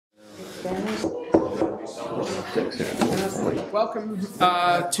Welcome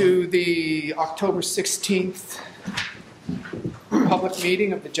to the October 16th public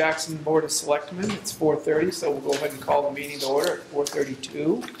meeting of the Jackson Board of Selectmen. It's 4:30, so we'll go ahead and call the meeting to order at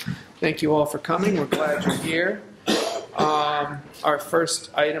 4:32. Thank you all for coming. We're glad you're here. Our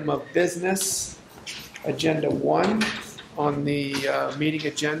first item of business, Agenda 1 on the meeting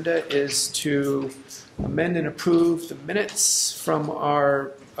agenda, is to amend and approve the minutes from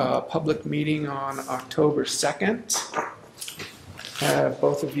our public meeting on October 2nd. Have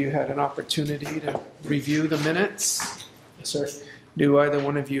both of you had an opportunity to review the minutes? Yes, sir. Do either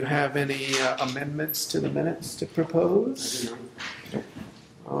one of you have any amendments to the minutes to propose?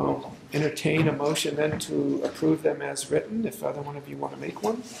 I'll entertain a motion then to approve them as written, if either one of you want to make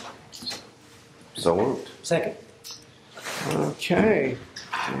one. So moved. Second. Okay,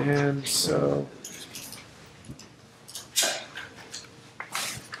 and so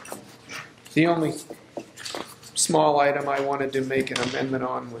the only small item I wanted to make an amendment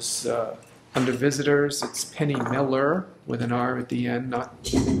on was under visitors. It's Penny Miller with an R at the end, not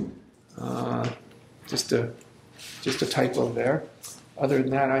just a typo there. Other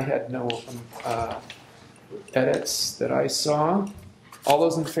than that, I had no edits that I saw. All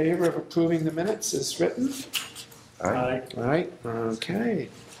those in favor of approving the minutes as written? Aye. All right. Okay.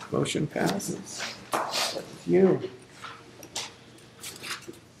 Motion passes. With you.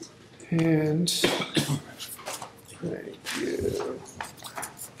 And thank you.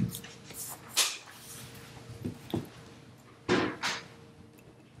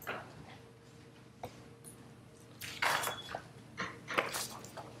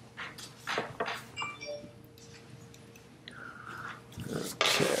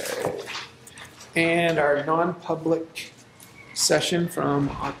 Okay. And our non-public session from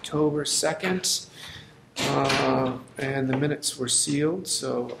October 2nd. And the minutes were sealed,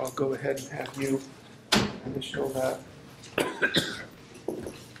 so I'll go ahead and have you initial that.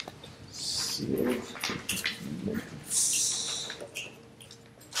 Sealed minutes.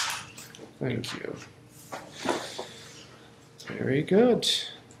 Thank you. Very good.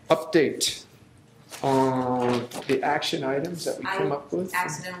 Update on the action items that we came up with. I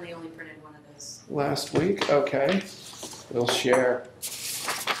accidentally only printed one of those. Last week, okay. We'll share.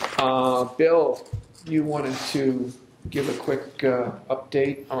 Bill, you wanted to give a quick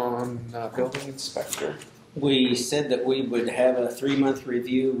update on building inspector. We said that we would have a 3-month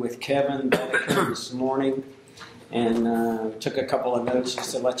review with Kevin that occurred this morning, and took a couple of notes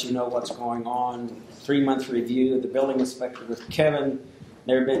just to let you know what's going on. 3-month review of the building inspector with Kevin.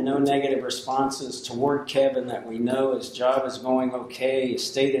 There have been no negative responses toward Kevin that we know. His job is going okay. He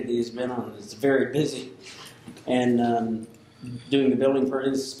stated he's very busy. And doing the building permit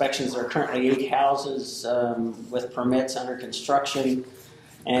inspections. There are currently 8 houses with permits under construction,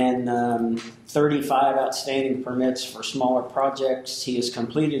 and 35 outstanding permits for smaller projects. He has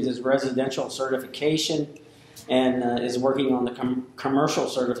completed his residential certification and is working on the commercial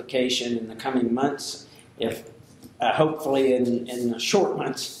certification in the coming months, if hopefully in short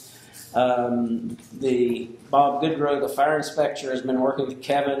months. The Bob Goodrow, the fire inspector, has been working with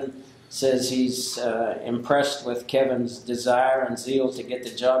Kevin. Says he's impressed with Kevin's desire and zeal to get the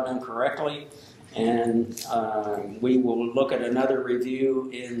job done correctly, and we will look at another review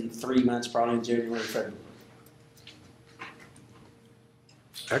in 3 months, probably in January, February.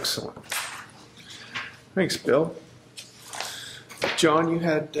 Excellent. Thanks, Bill. John, you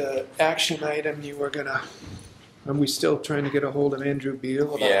had action item you were gonna. Are we still trying to get a hold of Andrew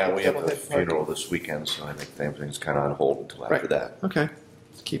Beal? Yeah, we have a funeral this weekend, so I think everything's kind of on hold until after that. Okay.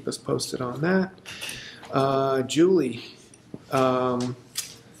 Keep us posted on that. Julie,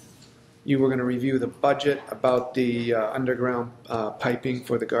 you were going to review the budget about the underground piping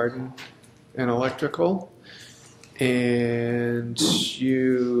for the garden and electrical. And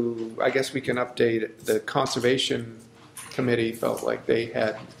I guess we can update it. The Conservation Committee felt like they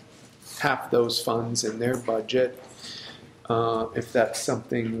had half those funds in their budget. If that's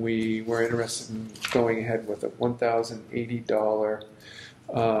something we were interested in going ahead with, a $1,080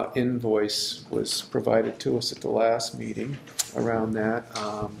 invoice was provided to us at the last meeting around that.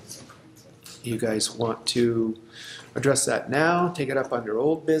 You guys want to address that now? Take it up under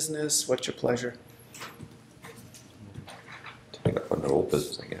old business? What's your pleasure? Take it up under old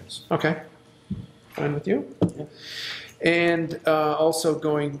business, I guess. Okay. Fine with you? Yeah. And also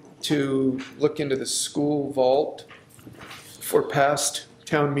going to look into the school vault for past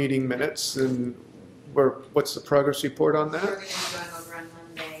town meeting minutes, and what's the progress report on that? We're going to be going over on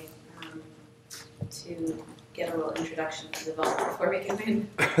Monday to get a little introduction to the vault before we come in.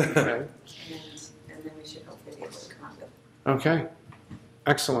 Okay. And then we should hopefully be able to come up with Okay.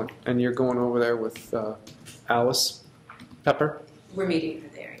 Excellent. And you're going over there with Alice Pepper? We're meeting her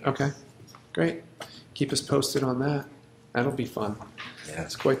there. Yes. Okay, great. Keep us posted on that. That'll be fun. Yeah,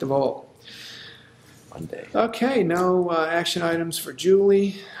 It's quite the vault. Monday. Okay, no action items for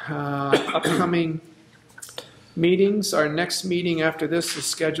Julie. Upcoming meetings. Our next meeting after this is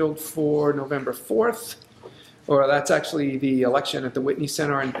scheduled for November 4th. Or that's actually the election at the Whitney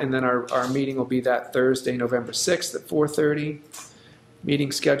Center, and then our meeting will be that Thursday, November 6th at 4:30.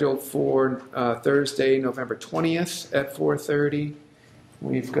 Meeting scheduled for Thursday, November 20th at 4:30.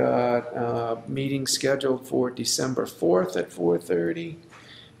 We've got a meeting scheduled for December 4th at 4:30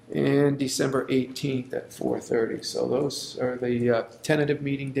 and December 18th at 4:30. So those are the tentative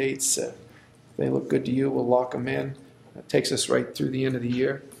meeting dates. If they look good to you, we'll lock them in. That takes us right through the end of the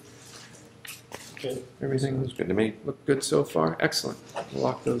year. Okay. Everything Looks good to me. look good so far? Excellent. We'll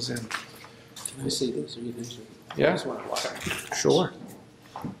lock those in. Can I see those, or you think so? Yeah. I just want to walk. Sure.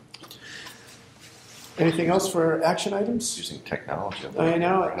 Anything else for action items? Using technology. I'm I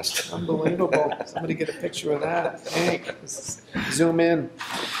know, impressed. it's unbelievable. Somebody get a picture of that. Hank, zoom in.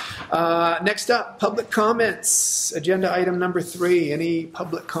 Next up, public comments. Agenda item number 3. Any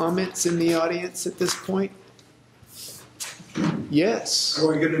public comments in the audience at this point? Yes. Are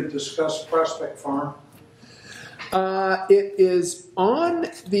we going to discuss Prospect Farm? It is on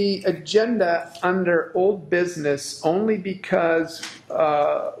the agenda under old business only because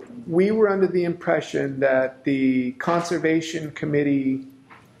we were under the impression that the Conservation Committee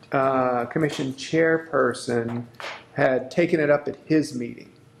Commission chairperson had taken it up at his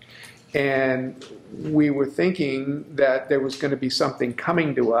meeting. And we were thinking that there was going to be something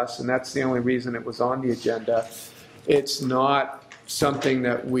coming to us, and that's the only reason it was on the agenda. It's not something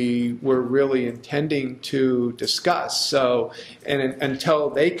that we were really intending to discuss. So, and until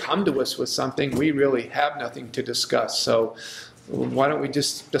they come to us with something, we really have nothing to discuss. So why don't we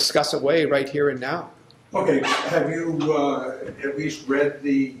just discuss away right here and now? Okay, have you at least read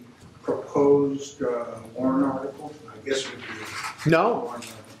the proposed warrant article? I guess it would be No, warrant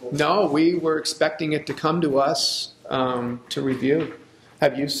article. no, we were expecting it to come to us to review.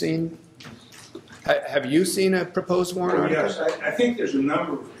 Have you seen a proposed warrant Oh, article? yes, I think there's a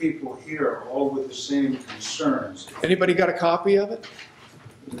number of people here, all with the same concerns. Anybody got a copy of it?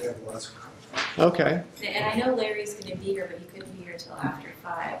 We have lots of comments. Okay, And I know Larry's going to be here, but he couldn't be here till after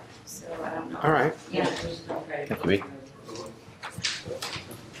 5, so I don't know. all right, Yeah. Thank you.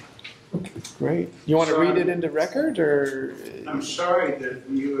 great. You want to read it into record, or? I'm sorry that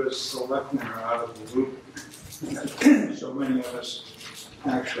you as selectmen are out of the loop. So many of us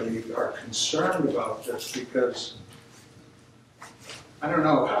actually are concerned about this because I don't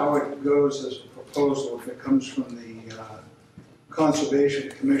know how it goes as a proposal if it comes from the Conservation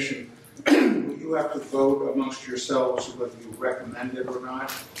Commission. You have to vote amongst yourselves whether you recommend it or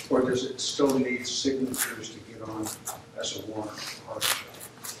not, or does it still need signatures to get on as a warrant article?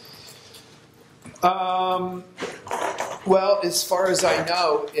 Well, as far as I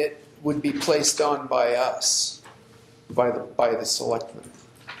know, it would be placed on by us, by the selectmen,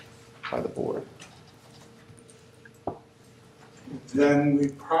 by the board. Then we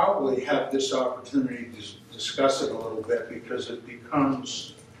probably have this opportunity to discuss it a little bit because it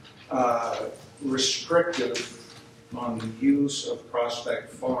becomes restrictive on the use of Prospect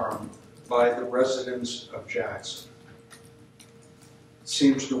Farm by the residents of Jackson. It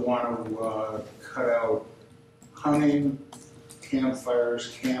seems to want to cut out hunting,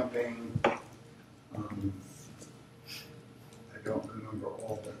 campfires, camping. I don't remember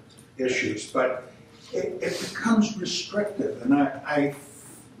all the issues, but it becomes restrictive, and I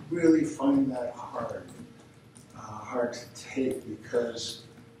really find that hard to take because,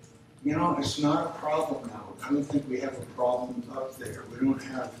 you know, it's not a problem now. I don't think we have a problem up there. We don't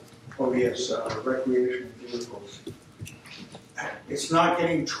have, oh yes, recreational vehicles. It's not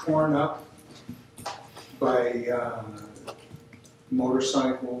getting torn up by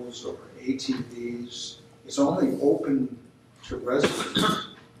motorcycles or ATVs. It's only open to residents.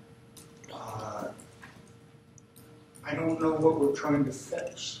 I don't know what we're trying to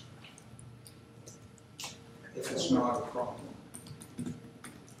fix if it's not a problem.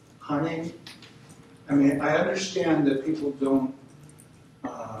 Hunting, I mean, I understand that people don't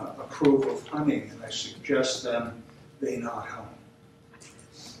approve of hunting, and I suggest them they not hunt.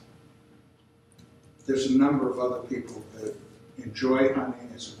 There's a number of other people that enjoy hunting.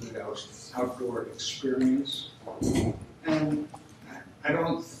 It's a good outdoor experience. And I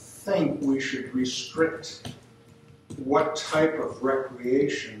don't think we should restrict what type of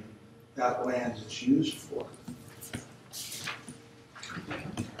recreation that land is used for.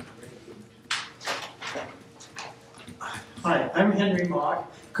 Hi, I'm Henry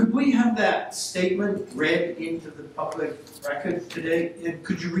Mock. Could we have that statement read into the public record today? And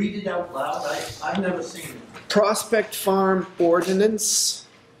could you read it out loud? I've never seen it. Prospect Farm Ordinance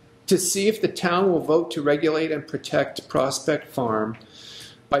to see if the town will vote to regulate and protect Prospect Farm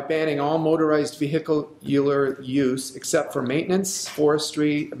by banning all motorized vehicular use except for maintenance,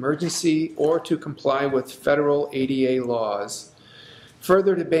 forestry, emergency, or to comply with federal ADA laws.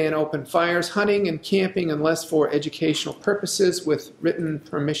 Further, to ban open fires, hunting, and camping unless for educational purposes with written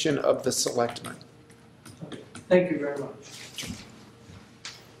permission of the selectmen. Thank you very much.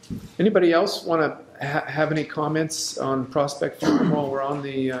 Anybody else want to have any comments on Prospect Farm while we're on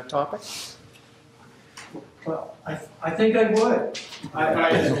the topic? Well, I think I would.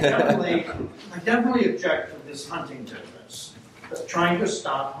 I definitely object to this hunting business. Trying to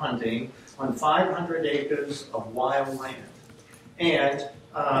stop hunting on 500 acres of wild land. And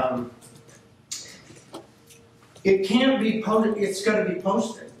it can't be posted, it's got to be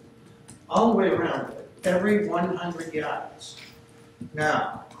posted all the way around it, every 100 yards.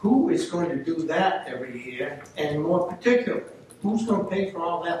 Now, who is going to do that every year? And more particularly, who's going to pay for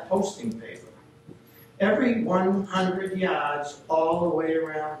all that posting paper? Every 100 yards all the way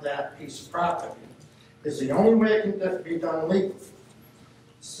around that piece of property is the only way it can be done legally.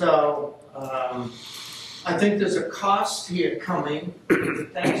 So, I think there's a cost here coming to the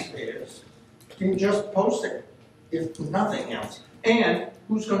taxpayers in just posting, if nothing else. And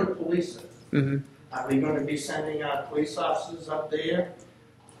who's going to police it? Mm-hmm. Are we going to be sending our police officers up there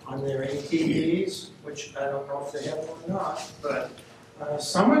on their ATVs, which I don't know if they have one or not, but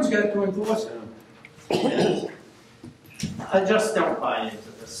someone's got to enforce it. And I just don't buy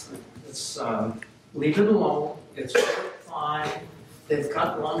into this. It's leave it alone. It's fine. They've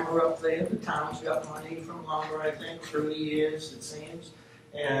cut lumber up there. The town's got money from lumber, I think, through the years, it seems.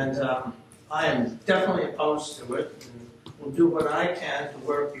 And I am definitely opposed to it. And will do what I can to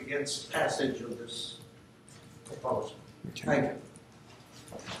work against passage of this proposal. Thank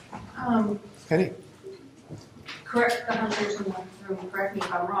you. Penny? Correct the hunters in the room, correct me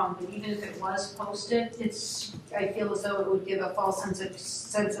if I'm wrong, but even if it was posted, I feel as though it would give a false sense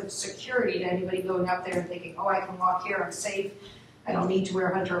of security to anybody going out there and thinking, oh, I can walk here, I'm safe. I don't need to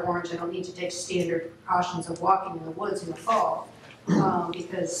wear hunter orange. I don't need to take standard precautions of walking in the woods in the fall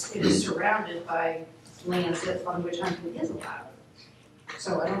because it is surrounded by lands on which hunting is allowed.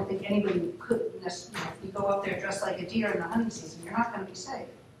 So I don't think anybody could necessarily, if you go up there dressed like a deer in the hunting season, you're not going to be safe.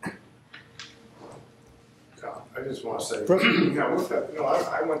 I just want to say,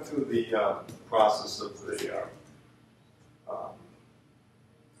 I went through the process of the,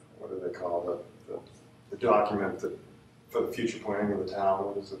 what do they call the document that for the future planning of the town.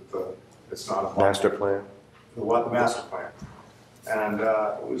 What is it? It's not a Master plan? The what? The master plan. And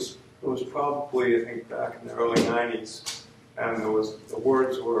it was probably, I think, back in the early 90s, and the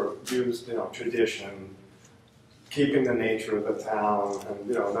words were used, tradition, keeping the nature of the town, and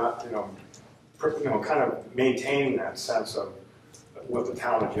not, kind of maintaining that sense of what the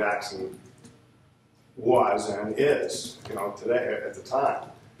town of Jackson was and is, today at the time.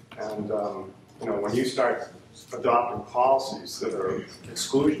 And when you start adopting policies that are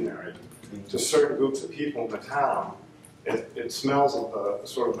exclusionary to certain groups of people in the town, it smells of the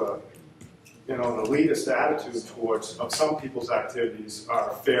sort of an elitist attitude towards of some people's activities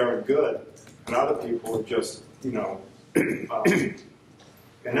are fair and good, and other people are just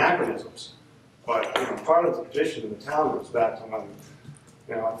anachronisms. But part of the tradition of the town goes back to when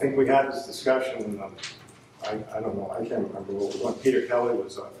I think we had this discussion. I don't know. I can't remember when Peter Kelly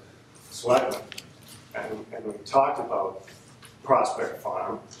was a selectman, and we talked about Prospect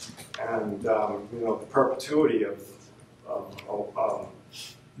Farm and the perpetuity of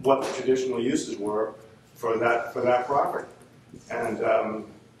what the traditional uses were for that property, and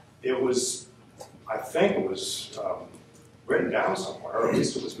it was, I think it was written down somewhere, or at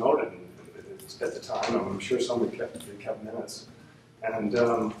least it was noted at the time. I'm sure somebody kept minutes, and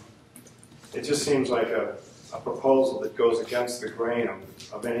it just seems like a proposal that goes against the grain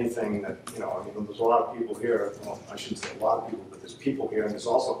of anything that, there's a lot of people here, well, I shouldn't say a lot of people, but there's people here, and there's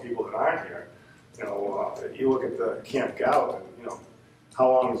also people that aren't here. You look at the Camp Gout, and, how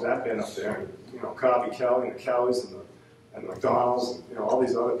long has that been up there? And, Cobby Kelly and the Kellys and McDonald's, and, all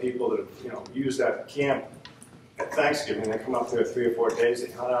these other people that have, used that camp at Thanksgiving. They come up there 3 or 4 days,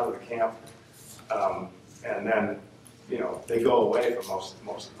 they hunt out of the camp, and then, they go away for most of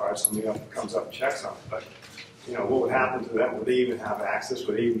the part. Somebody comes up and checks on it, but what would happen to them? Would they even have access?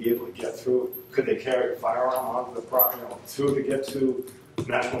 Would they even be able to get through? Could they carry a firearm onto the property, through to get to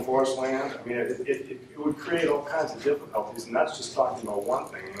National Forest land? I mean, it would create all kinds of difficulties, and that's just talking about one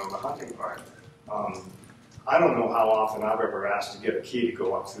thing, the hunting part. I don't know how often I've ever asked to get a key to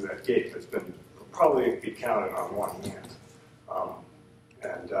go up through that gate. It's been probably be counted on one hand.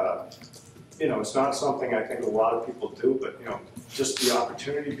 You know, it's not something I think a lot of people do, but, you know, just the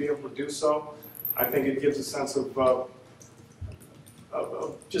opportunity to be able to do so, I think it gives a sense of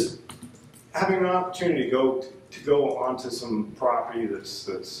just having an opportunity to go onto some property that's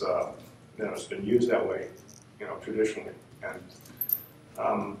you know, it's been used that way, you know, traditionally.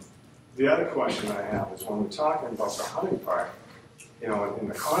 And the other question I have is when we're talking about the hunting park, you know, and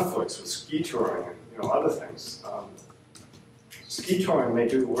the conflicts with ski touring and, you know, other things. Ski touring may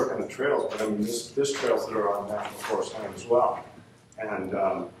do the work on the trails, but I mean, there's trails that are on national forest land as well. And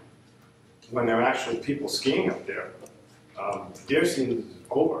when there are actually people skiing up there, the deer season is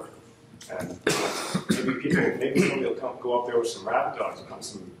over. And maybe somebody will go up there with some rabbit dogs and hunt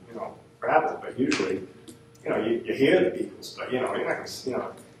some, you know, rabbit. But usually, you know, you hear the beagles, but you know, you're not going to, you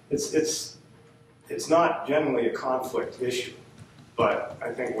know, it's not generally a conflict issue. But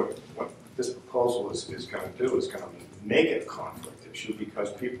I think what this proposal is going to do is going to make it a conflict issue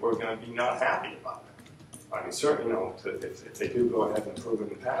because people are going to be not happy about it. I mean, certainly, you know, if they do go ahead and approve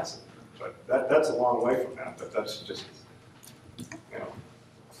it and pass it. But that's a long way from that. But that's just, you know,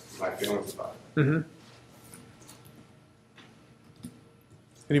 my feelings about it. Mm-hmm.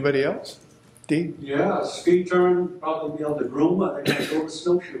 Anybody else? Dean? Yeah, ski turn, probably be able to groom, but they gotta go with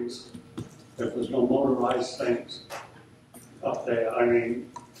snowshoes. If there's no motorized things up there, I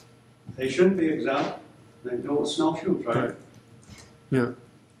mean, they shouldn't be exempt. They go with snowshoes, right? Yeah.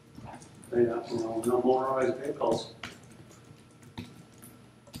 They have, you know, no motorized vehicles.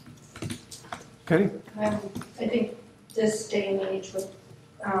 Penny? I think this day and age with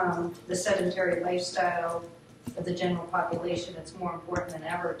the sedentary lifestyle of the general population, it's more important than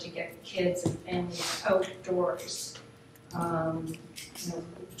ever to get kids and families outdoors. You know,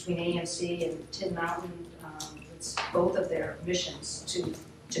 between AMC and Tin Mountain, it's both of their missions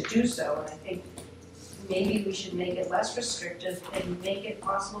to do so. And I think maybe we should make it less restrictive and make it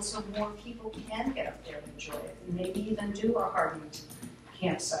possible so more people can get up there and enjoy it. And maybe even do a hardened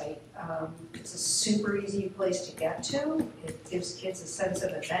campsite. It's a super easy place to get to. It gives kids a sense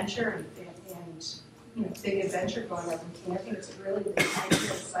of adventure and you know, big adventure going up and camping. It's really the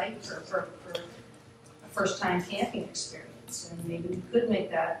ideal site for a first-time camping experience. And maybe we could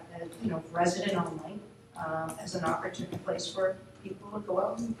make that, you know, resident only, as an opportunity place for people to go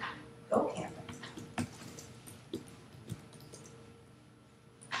out and go camping.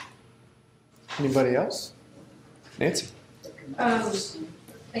 Anybody else? Nancy?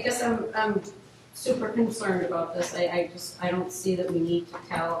 I guess I'm super concerned about this. I don't see that we need to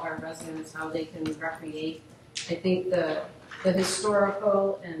tell our residents how they can recreate. I think the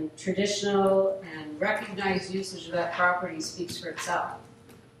historical and traditional and recognized usage of that property speaks for itself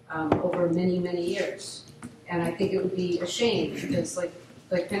over many, many years. And I think it would be a shame because, like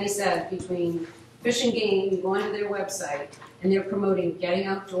Penny said, between Fish and Game, you go onto their website and they're promoting getting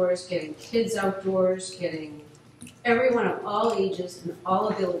outdoors, getting kids outdoors, getting everyone of all ages and all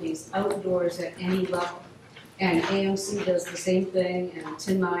abilities outdoors at any level. And AMC does the same thing, and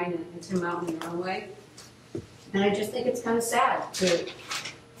Tin Mine and Tin Mountain in their own way. And I just think it's kind of sad to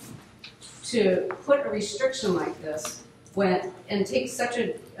put a restriction like this and take such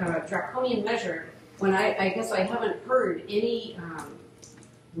a draconian measure when I guess I haven't heard any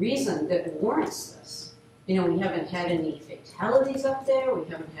reason that warrants this. You know, we haven't had any fatalities up there. We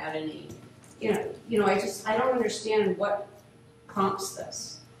haven't had any. You know, I don't understand what prompts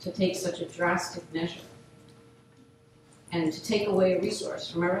this to take such a drastic measure and to take away a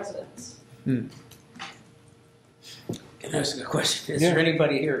resource from our residents. Can I ask a question? Is there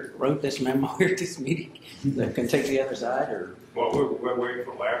anybody here that wrote this memo here at this meeting that can take the other side, or? Well, we're waiting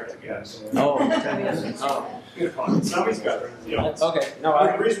for Larry, I guess. Oh. Somebody's got it. You know, Okay.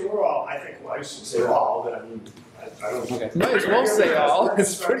 No, the reason we're all, I think, well, I should say all, but I mean, I don't. Okay. Might as well say all.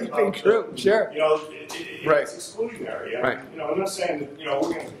 It's a pretty big group, sure. You know, Right. it's exclusionary. Right. You know, I'm not saying that, you know,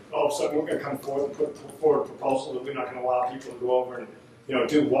 we're going to, all of a sudden, we're going to come forward and put forward a proposal that we're not going to allow people to go over and, you know,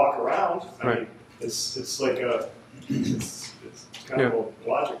 do walk around. I mean, it's like it's kind of a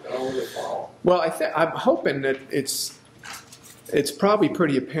logic that I don't really follow. Well, I'm hoping that it's probably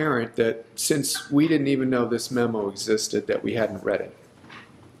pretty apparent that since we didn't even know this memo existed, that we hadn't read it.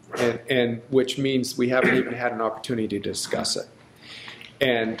 And which means we haven't even had an opportunity to discuss it.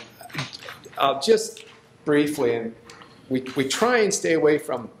 And I'll just briefly, and we try and stay away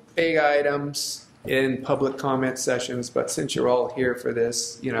from big items in public comment sessions, but since you're all here for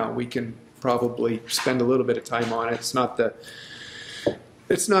this, you know, we can probably spend a little bit of time on it. It's not the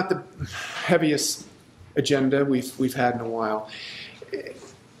heaviest agenda we've had in a while.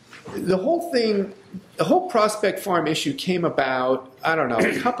 The whole thing the whole Prospect Farm issue came about, I don't know,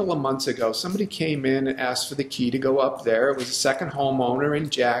 a couple of months ago. Somebody came in and asked for the key to go up there. It was a second homeowner in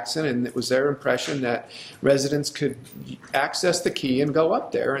Jackson, and it was their impression that residents could access the key and go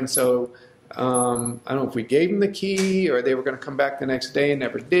up there. And so I don't know if we gave them the key or they were going to come back the next day and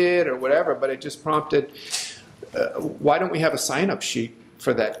never did or whatever, but it just prompted, why don't we have a sign-up sheet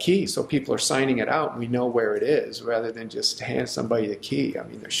for that key so people are signing it out and we know where it is rather than just hand somebody the key. I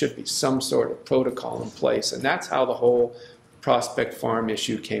mean, there should be some sort of protocol in place, and that's how the whole Prospect Farm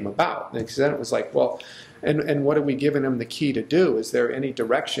issue came about. Because then it was like, well, and what are we giving them the key to do? Is there any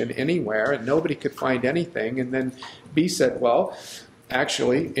direction anywhere? And nobody could find anything. And then B said, well,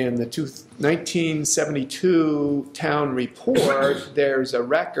 actually, in the 1972 town report, there's a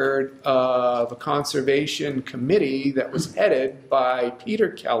record of a conservation committee that was headed by Peter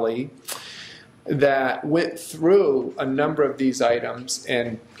Kelly that went through a number of these items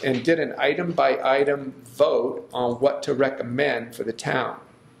and did an item-by-item vote on what to recommend for the town.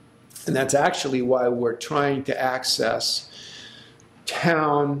 And that's actually why we're trying to access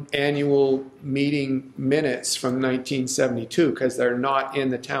town annual meeting minutes from 1972 because they're not in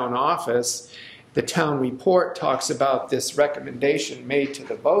the town office. The town report talks about this recommendation made to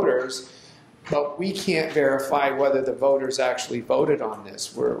the voters, but we can't verify whether the voters actually voted on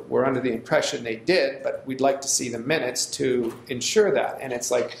this. We're under the impression they did, but we'd like to see the minutes to ensure that. And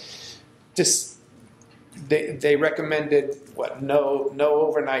it's like, just they recommended what? No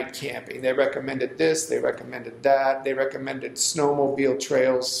overnight camping. They recommended this. They recommended that. They recommended snowmobile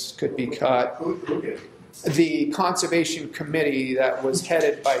trails could be cut. Who did? The conservation committee that was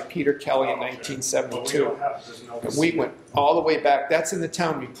headed by Peter Kelly in 1972. And we went all the way back. That's in the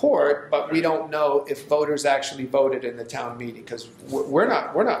town report, but we don't know if voters actually voted in the town meeting because we're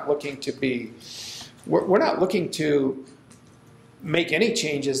not looking to make any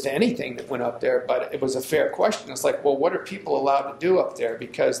changes to anything that went up there, but it was a fair question. It's like, well, what are people allowed to do up there?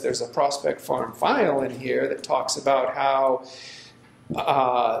 Because there's a Prospect Farm file in here that talks about how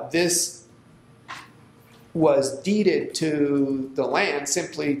this was deeded to the land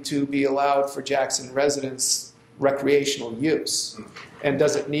simply to be allowed for Jackson residents' recreational use. And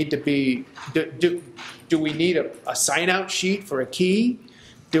does it need to be, do we need a sign-out sheet for a key?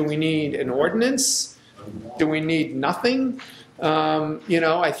 Do we need an ordinance? Do we need nothing? I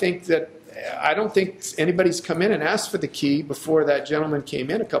don't think anybody's come in and asked for the key before that gentleman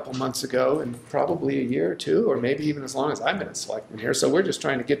came in a couple months ago, and probably a year or two, or maybe even as long as I've been a selectman here. So we're just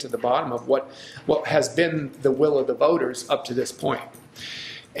trying to get to the bottom of what has been the will of the voters up to this point.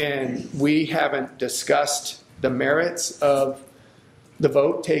 And we haven't discussed the merits of the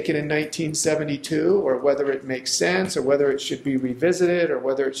vote taken in 1972, or whether it makes sense, or whether it should be revisited, or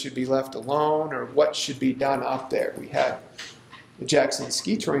whether it should be left alone, or what should be done up there. We had the Jackson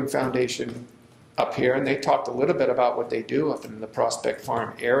Ski Touring Foundation up here, and they talked a little bit about what they do up in the Prospect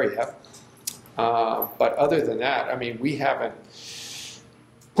Farm area. But other than that, I mean, we haven't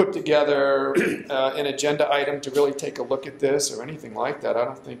put together an agenda item to really take a look at this or anything like that. I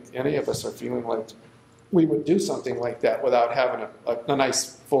don't think any of us are feeling like we would do something like that without having a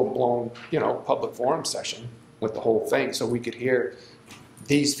nice full-blown, public forum session with the whole thing, so we could hear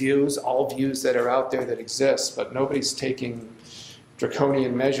these views, all views that are out there that exist, but nobody's taking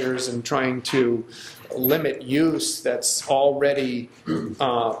draconian measures and trying to limit use that's already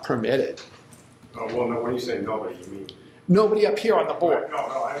permitted. Oh, well, no, when you say nobody, you mean? Nobody up here on the board. No,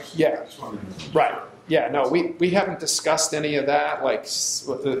 I understand. Yeah. I just wanted to right. Yeah, no, we haven't discussed any of that, like,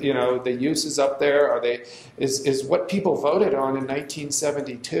 the uses up there. Is what people voted on in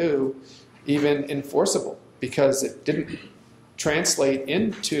 1972 even enforceable? Because it didn't translate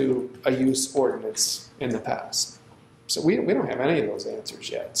into a use ordinance in the past. So we don't have any of those answers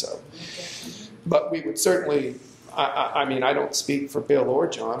yet. So, but we would certainly, I mean, I don't speak for Bill or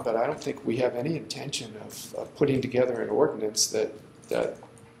John, but I don't think we have any intention of putting together an ordinance that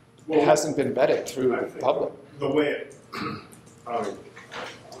hasn't been vetted through the public. The way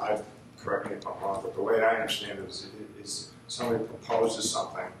correct me if I'm wrong, but the way I understand it is somebody proposes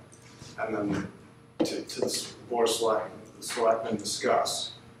something, and then to the board of selectmen, the selectmen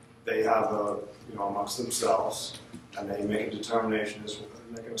discuss. They have amongst themselves, and they make a determination as to whether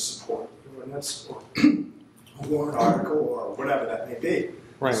they're going to support the ordinance or a warrant article or whatever that may be.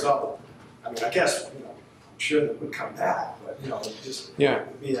 Right. So, I mean, I guess I'm sure that would come back, but it just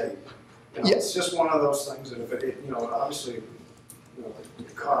would be it's just one of those things. And if it obviously,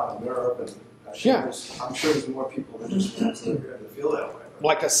 it caught a nerve, and I'm sure there's more people that just feel that way. But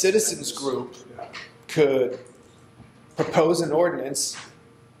like a citizens group could propose an ordinance,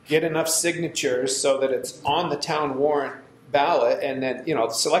 get enough signatures so that it's on the town warrant ballot, and then the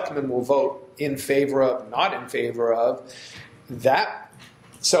selectmen will vote in favor of, not in favor of, that,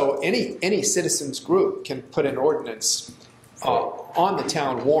 so any citizens group can put an ordinance on the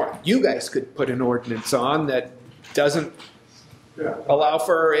town warrant. You guys could put an ordinance on that doesn't allow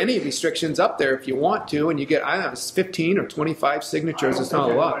for any restrictions up there if you want to, and you get, I don't know, it's 15 or 25 signatures, it's not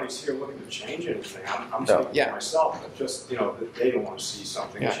a lot. Anybody's here looking to change anything. I'm No. speaking for myself, but just, that they don't want to see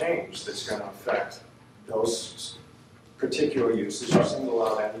something change that's going to affect those particular uses, or single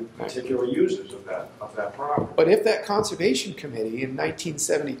out any particular users of that property. But if that conservation committee in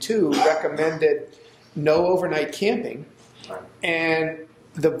 1972 recommended no overnight camping, Right. and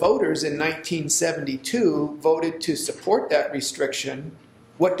the voters in 1972 voted to support that restriction,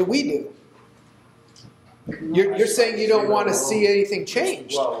 what do we do? You're saying you don't want to see anything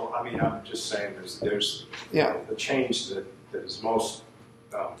changed. Well, I mean, I'm just saying there's the change that is most,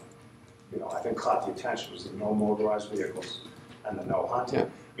 I think caught the attention was the no motorized vehicles and the no hunting. Yeah.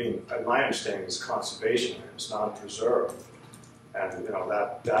 I mean, my understanding is conservation, it's not a preserve. And,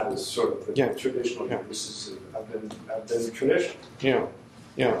 that is sort of the traditional uses have been tradition.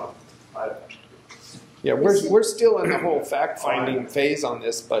 We're still in the whole fact-finding phase on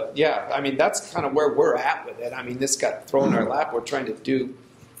this, but I mean, that's kind of where we're at with it. I mean, this got thrown in our lap. We're trying to do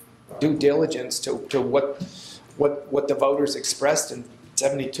due diligence to what the voters expressed in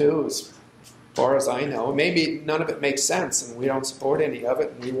 72, as far as I know. Maybe none of it makes sense, and we don't support any of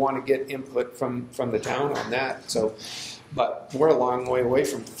it, and we want to get input from the town on that. So, but we're a long way away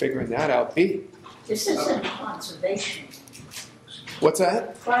from figuring that out. B. This isn't conservation. What's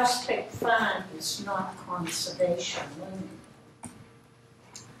that? Prospect Farm is not conservation.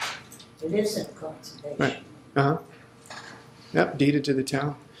 It isn't conservation. Right. Uh-huh. Yep, deeded to the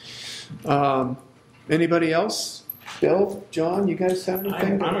town. Anybody else? Bill, John, you guys have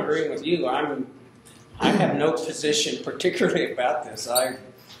anything? I'm agreeing with you. I have no position particularly about this. I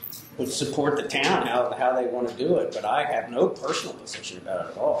would support the town, how they want to do it, but I have no personal position about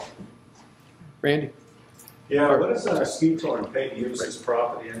it at all. Randy? Yeah, what is a ski tour and paid use as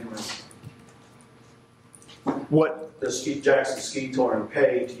property anyway? What? The Jackson Ski Tour and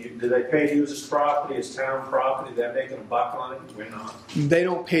paid, do they pay to use as property, as town property? They're making a buck on it? We're not. They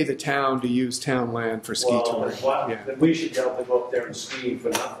don't pay the town to use town land for ski touring. Then we should be able to go up there and ski for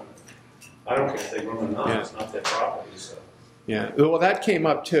nothing. I don't care if they run or not, it's not their property, so. Yeah, well, that came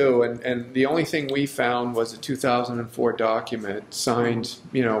up too, and the only thing we found was a 2004 document signed,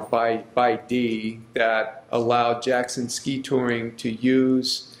 by D that allowed Jackson Ski Touring to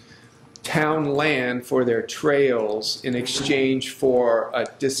use town land for their trails in exchange for a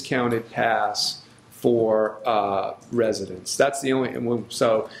discounted pass for residents. That's the only.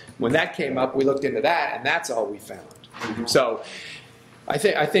 So when that came up, we looked into that, and that's all we found. Mm-hmm. So I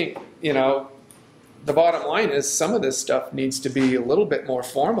think the bottom line is some of this stuff needs to be a little bit more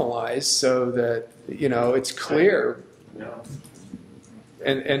formalized so that, it's clear.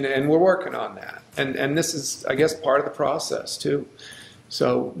 And we're working on that. And this is, I guess, part of the process, too.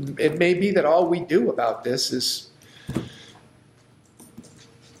 So it may be that all we do about this is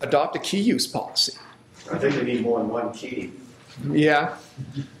adopt a key use policy. I think we need more than one key. Yeah.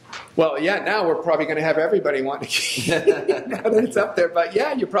 Well, now we're probably going to have everybody want a key now that it's up there. But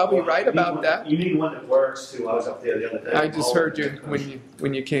you're probably right about that. You need one that works too. I was up there the other day. I just heard you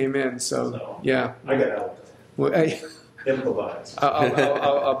when you came in. So yeah. I got help. Well, improvise.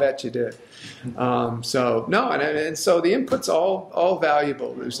 I'll bet you did. And so the input's all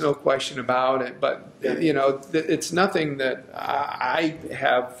valuable. There's no question about it. But it's nothing that I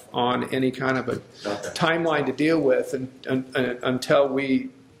have on any kind of a timeline to deal with until we.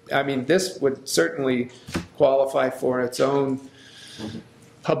 I mean, this would certainly qualify for its own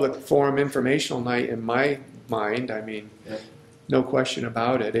public forum informational night in my mind. I mean, no question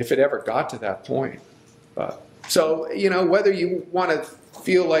about it, if it ever got to that point. But so, whether you want to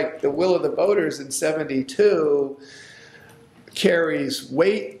feel like the will of the voters in 72 carries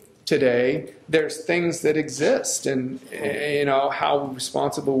weight today, there's things that exist, and how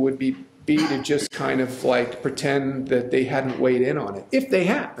responsible would be to just kind of like pretend that they hadn't weighed in on it, if they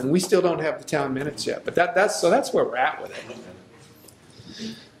have, and we still don't have the town minutes yet. But that's where we're at with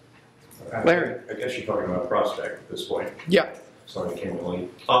it. Larry, I guess you're talking about Prospect at this point. Yeah. Sorry, I came in late.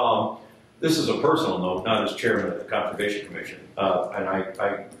 This is a personal note, not as chairman of the Conservation Commission, and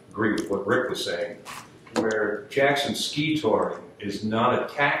I agree with what Rick was saying. Where Jackson Ski Touring is not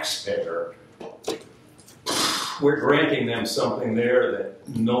a taxpayer, we're granting them something there that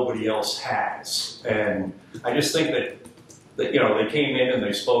nobody else has. And I just think that they came in and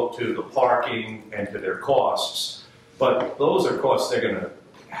they spoke to the parking and to their costs, but those are costs they're going to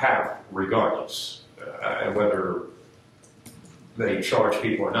have regardless, whether they charge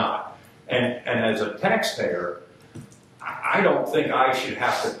people or not. And as a taxpayer, I don't think I should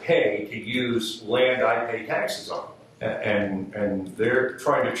have to pay to use land I pay taxes on. And they're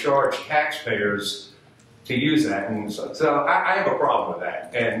trying to charge taxpayers to use that. And so I have a problem with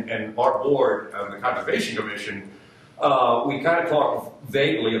that. And our board, the Conservation Commission, we kind of talked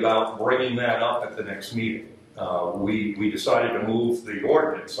vaguely about bringing that up at the next meeting. We decided to move the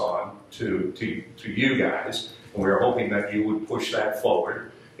ordinance on to you guys, and we were hoping that you would push that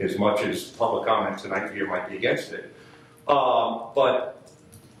forward as much as public comment tonight here might be against it. But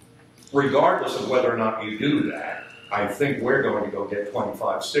regardless of whether or not you do that, I think we're going to go get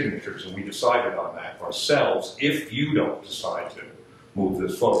 25 signatures, and we decided on that ourselves if you don't decide to move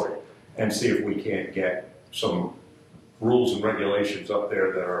this forward, and see if we can't get some rules and regulations up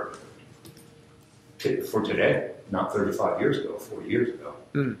there that are for today, not 35 years ago, 40 years ago.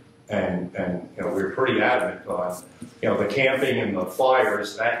 Mm. And you know, we're pretty adamant on, you know, the camping and the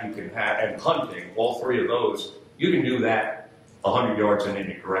fires that you can have, and hunting, all three of those, you can do that 100 yards in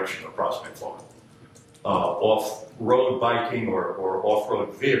any direction of Prospect Farm. Off-road biking or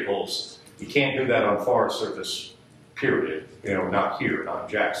off-road vehicles, you can't do that on Forest Service, period. You know, not here, not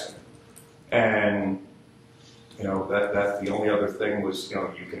in Jackson. And you know, that the only other thing was, you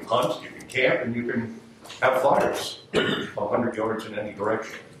know, you can hunt, you can camp, and you can have fires 100 yards in any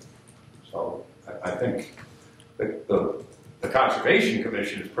direction. So I think the Conservation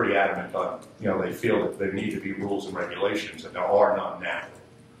Commission is pretty adamant on, you know, they feel that there need to be rules and regulations, and there are none now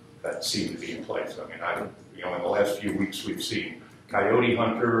that seem to be in place. I mean, you know, in the last few weeks we've seen coyote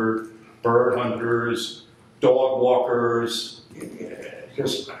hunter, bird hunters, dog walkers.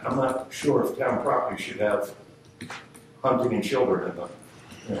 Just, I'm not sure if town property should have hunting and children in the,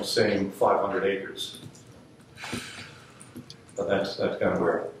 you know, same 500 acres. But that's kind of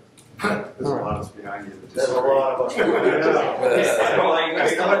where. There's a lot of us behind you. There's a lot of us.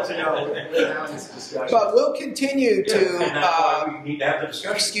 But we'll continue to. And that's why we need to have the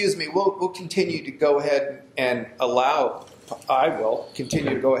discussion. Excuse me. We'll continue to go ahead and allow. I will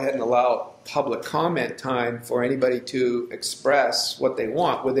continue to go ahead and allow public comment time for anybody to express what they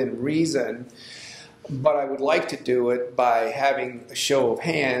want within reason. But I would like to do it by having a show of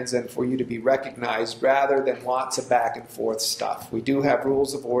hands and for you to be recognized rather than lots of back and forth stuff. We do have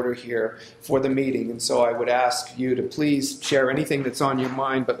rules of order here for the meeting, and so I would ask you to please share anything that's on your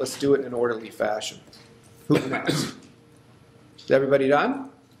mind, but let's do it in an orderly fashion. Who's next? Is everybody done?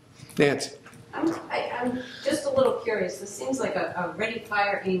 Nancy. I'm just a little curious. This seems like a ready,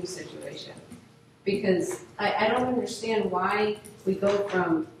 fire, aim situation, because I don't understand why we go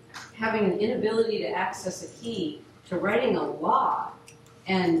from having an inability to access a key to writing a law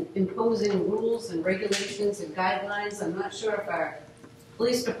and imposing rules and regulations and guidelines. I'm not sure if our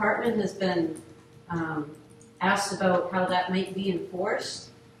police department has been asked about how that might be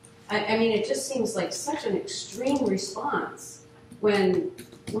enforced. I mean, it just seems like such an extreme response when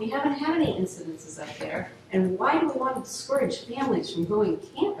we haven't had any incidences up there. And why do we want to discourage families from going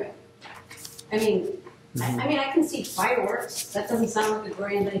camping? I mean, I can see fireworks. That doesn't sound like a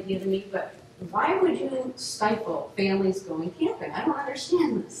grand idea to me, but why would you stifle families going camping? I don't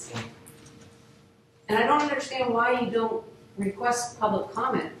understand this. And I don't understand why you don't request public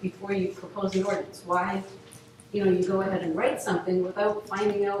comment before you propose an ordinance. Why, you know, you go ahead and write something without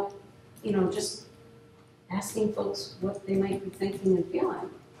finding out, you know, just asking folks what they might be thinking and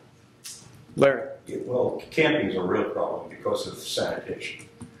feeling. Larry. Well, camping is a real problem because of sanitation.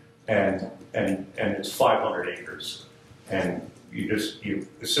 And it's 500 acres. And as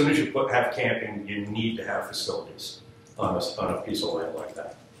soon as you have camping, you need to have facilities on a piece of land like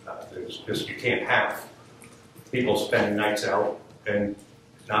that. You can't have people spending nights out and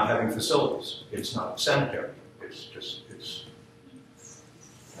not having facilities. It's not sanitary.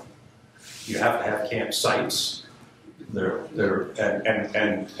 You have to have campsites.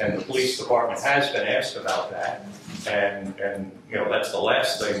 And the police department has been asked about that. And you know, that's the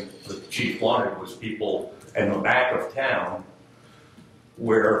last thing the chief wanted was people in the back of town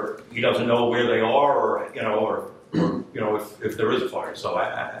where he doesn't know where they are, or if there is a fire. So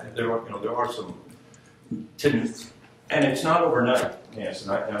there are some, and it's not overnight. Yes,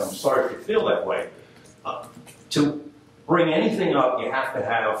 and I'm sorry if you feel that way. To bring anything up, you have to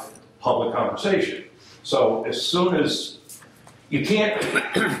have public conversation. So as soon as you can't.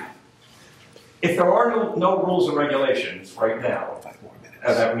 If there are no rules and regulations right now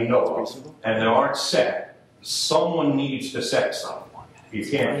that we know of, and they aren't set, someone needs to set some. You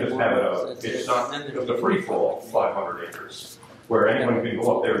can't just have it's not just a free-for-all 500 acres where anyone can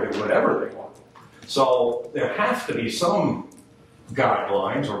go up there and do whatever they want. So there have to be some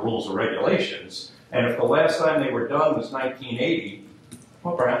guidelines or rules or regulations. And if the last time they were done was 1980,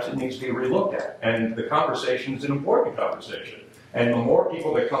 well, perhaps it needs to be relooked at. And the conversation is an important conversation. And the more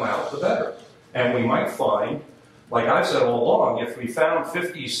people that come out, the better. And we might find, like I've said all along, if we found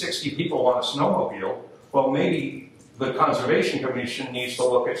 50, 60 people on a snowmobile, well, maybe the Conservation Commission needs to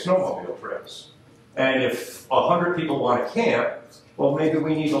look at snowmobile trails. And if 100 people want to camp, well, maybe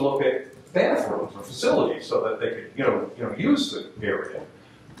we need to look at bathrooms or facilities so that they could, use the area.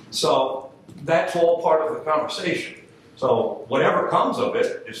 So that's all part of the conversation. So whatever comes of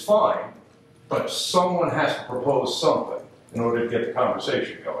it is fine, but someone has to propose something in order to get the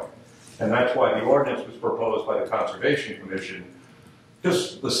conversation going. And that's why the ordinance was proposed by the Conservation Commission,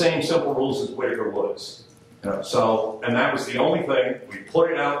 just the same simple rules as Whitaker Woods. And that was the only thing. We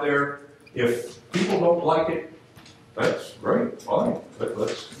put it out there. If people don't like it, that's great, fine. But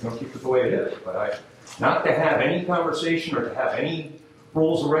let's keep it the way it is. But not to have any conversation or to have any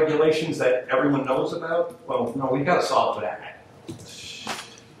rules or regulations that everyone knows about, well, no, we've got to solve that.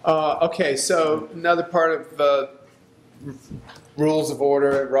 Okay, so another part of rules of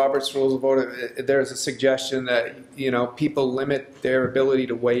order, Robert's Rules of Order, there's a suggestion that, people limit their ability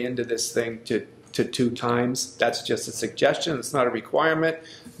to weigh into this thing to 2 times. That's just a suggestion. It's not a requirement,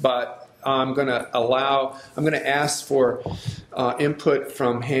 but I'm going to ask for input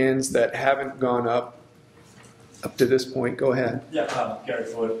from hands that haven't gone up to this point. Go ahead. Yeah, Gary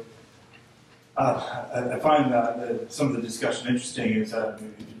Floyd. I find some of the discussion interesting is that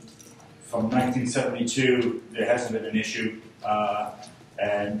from 1972, there hasn't been an issue,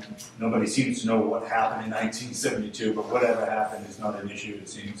 and nobody seems to know what happened in 1972, but whatever happened is not an issue, it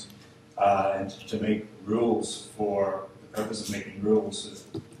seems. And to make rules for the purpose of making rules is,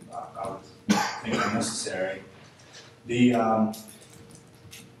 I would think, unnecessary.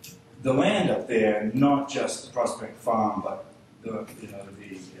 The land up there, not just Prospect Farm, but the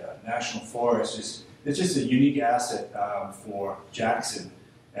National Forest, it's just a unique asset for Jackson.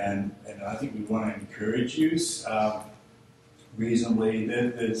 And I think we want to encourage use reasonably.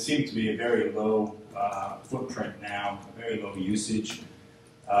 There seems to be a very low footprint now, a very low usage.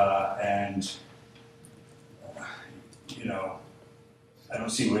 I don't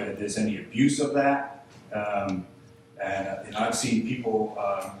see where there's any abuse of that. And I've seen people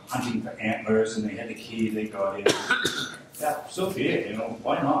hunting for antlers, and they had the key, they got in. Yeah, so be it,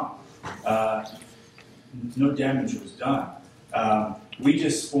 why not? No damage was done. We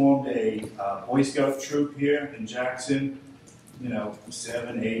just formed a Boy Scout troop here in Jackson,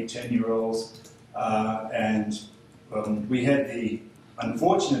 7, 8, 10-year-olds. And we had the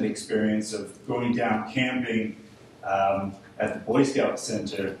unfortunate experience of going down camping at the Boy Scout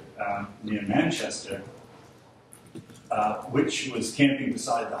Center near Manchester, which was camping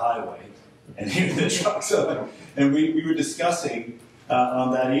beside the highway, and here the trucks are. And we were discussing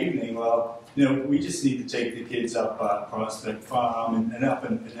on that evening, well, we just need to take the kids up Prospect Farm and up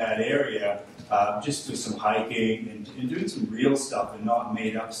in that area just for some hiking and doing some real stuff and not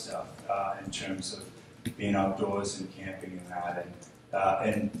made up stuff in terms of being outdoors and camping and that.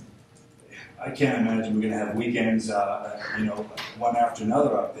 And I can't imagine we're going to have weekends, one after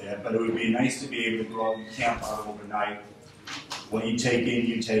another up there, but it would be nice to be able to go out and camp out overnight. What you take in,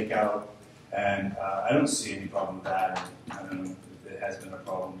 you take out. And I don't see any problem with that. I don't know if it has been a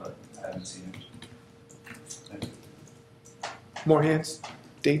problem, but I haven't seen it. Thank you. More hands?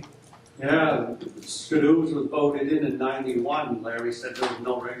 Dean? Yeah, Skidoos was voted in 91. Larry said there was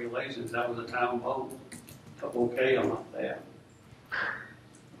no regulations. That was a town vote to okay them up there.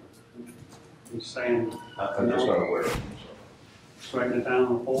 He's saying, I'm just not aware of it. it's right in the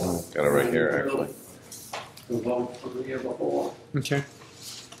town report. Got it right here, actually. The vote from the year before. Okay.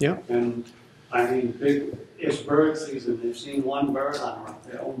 Yeah. And I mean, it's bird season. They've seen one bird hunter up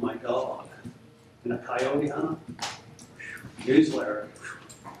there. Oh my God. And a coyote hunter. Jeez, Larry.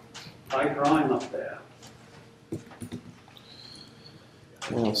 High crime up there.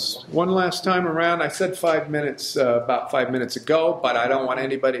 Well, one last time around, I said 5 minutes, about 5 minutes ago, but I don't want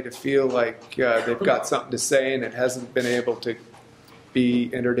anybody to feel like they've got something to say and it hasn't been able to be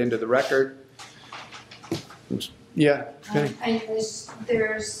entered into the record. Yeah. Okay. I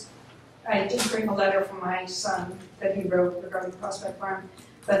did bring a letter from my son that he wrote regarding Prospect Farm,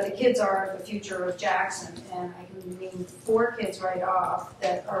 but the kids are the future of Jackson, and I can name 4 kids right off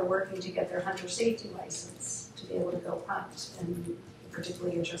that are working to get their hunter safety license to be able to go hunt, and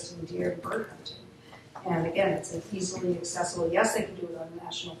particularly interested in deer and bird hunting. And again, it's easily accessible. Yes, they can do it on the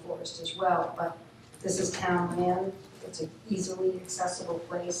National Forest as well, but this is town land. It's an easily accessible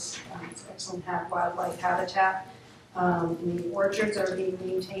place. It's excellent wildlife habitat. The orchards are being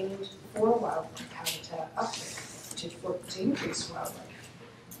maintained for wildlife habitat up there to increase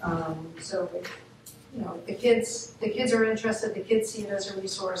wildlife. So you know, the kids are interested, the kids see it as a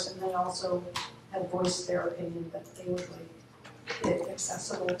resource, and they also have voiced their opinion that they would like it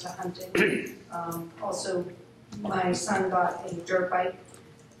accessible to hunting. Also, my son bought a dirt bike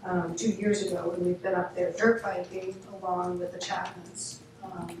 2 years ago, and we've been up there dirt biking along with the Chapmans.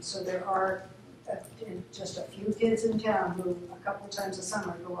 So there are just a few kids in town who a couple times a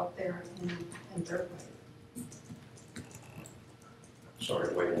summer go up there and dirt bike. Sorry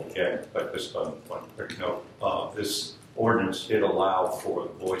to wait again, but just on one quick note, this ordinance did allow for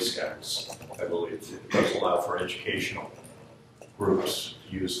Boy Scouts, I believe. It does allow for educational groups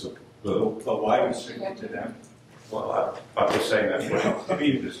to use the. But why restrict it to them? Well, I'm just saying that. Well, I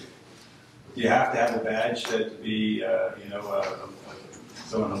mean, just, You have to have a badge to be,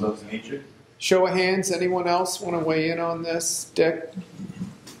 someone who loves nature. Show of hands, anyone else want to weigh in on this? Dick?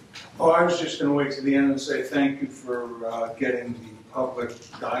 Oh, I was just going to wait to the end and say thank you for getting the public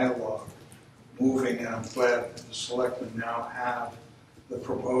dialogue moving, and I'm glad that the selectmen now have the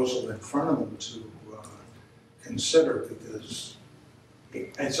proposal in front of them to consider, because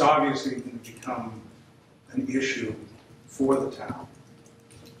it's obviously going to become an issue for the town.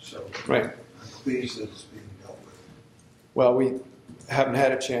 So Right. I'm pleased that it's being dealt with. Well, we haven't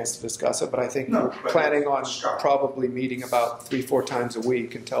had a chance to discuss it, but I think we're planning on probably meeting about 3-4 times a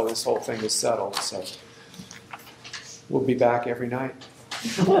week until this whole thing is settled. So we'll be back every night.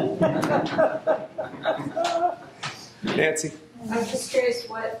 Nancy? I'm just curious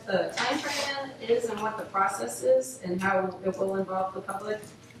what the time frame is and what the process is and how it will involve the public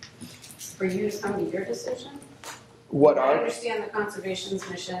for you to come to your decision. What I are? understand the conservation's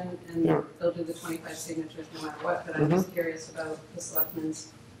mission and Yeah. they'll do the 25 signatures no matter what, but I'm just curious about the selectmen's,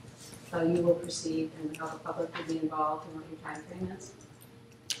 how you will proceed and how the public will be involved and what your time frame is.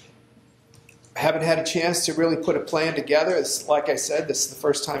 Haven't had a chance to really put a plan together. It's, like I said, this is the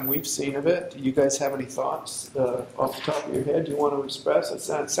first time we've seen of it. Do you guys have any thoughts off the top of your head you want to express?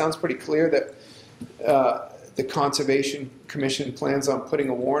 It sounds pretty clear that the Conservation Commission plans on putting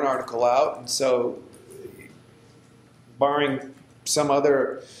a warrant article out, and so barring some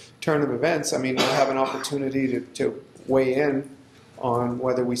other turn of events, I mean, we'll have an opportunity to weigh in on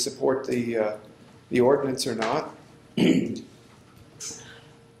whether we support the ordinance or not.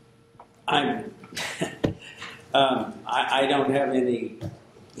 I don't have any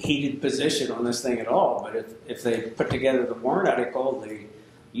heated position on this thing at all, but if they put together the warrant article,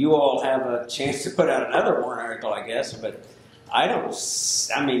 you all have a chance to put out another warrant article, I guess, but I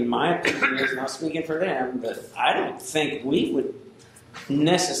mean, my opinion is, not speaking for them, but I don't think we would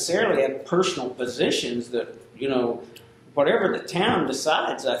necessarily have personal positions that, whatever the town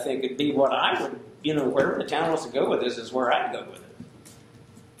decides, I think it'd be what I would, wherever the town wants to go with this is where I'd go with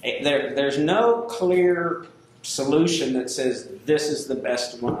it. There's no clear solution that says this is the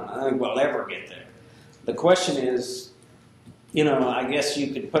best one. I don't think we'll ever get there. The question is, I guess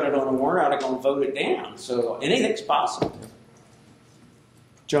you could put it on a warrant article and vote it down. So anything's possible.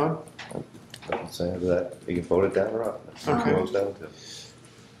 John? Don't say that. You can vote it down or up. That's what it goes down to.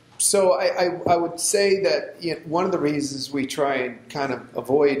 So I would say that one of the reasons we try and kind of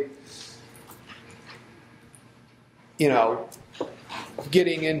avoid,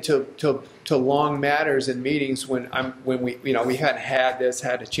 getting into long matters in meetings when we hadn't had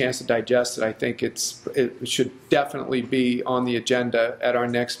a chance to digest it. I think it should definitely be on the agenda at our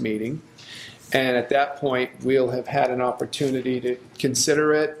next meeting, and at that point we'll have had an opportunity to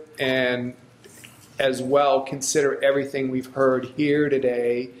consider it and as well consider everything we've heard here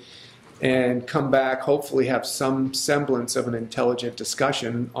today and come back, hopefully have some semblance of an intelligent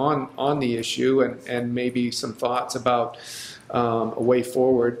discussion on the issue and maybe some thoughts about a way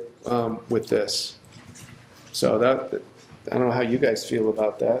forward with this. So I don't know how you guys feel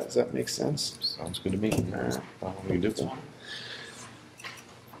about that. Does that make sense? Sounds good to me. We can do that.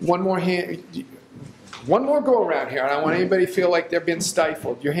 One more go around here. I don't want anybody to feel like they're being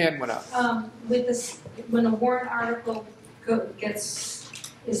stifled. Your hand went up. With this, when a warrant article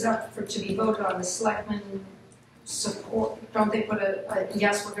is up to be voted on, the selectmen support, don't they put a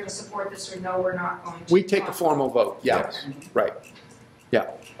yes, we're going to support this, or no, we're not going to? We take a formal vote. Yeah. Right.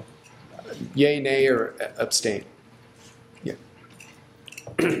 Yeah. Yay, nay, or abstain. Yeah.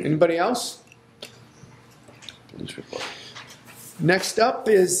 Anybody else? Police report. Next up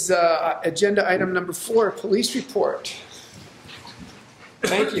is agenda item number 4, police report.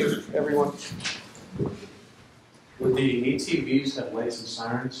 Thank you, everyone. Would the ATVs have lights and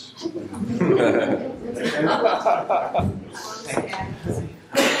sirens?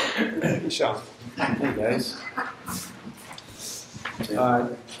 Sean. Hey guys.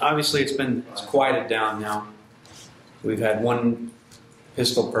 Obviously it's quieted down now. We've had one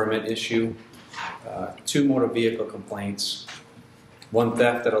pistol permit issue 2 motor vehicle complaints, 1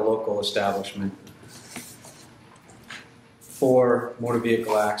 theft at a local establishment, 4 motor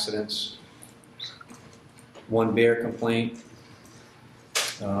vehicle accidents, 1 bear complaint,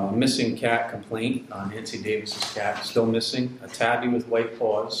 missing cat complaint on Nancy Davis's cat, still missing, a tabby with white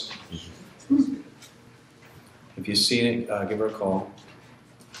paws. If you've seen it, give her a call.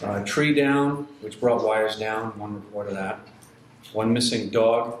 Tree down, which brought wires down, 1 report of that. 1 missing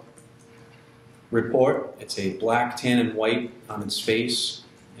dog report. It's a black, tan, and white on its face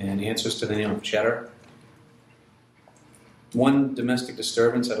and answers to the name of Cheddar. 1 domestic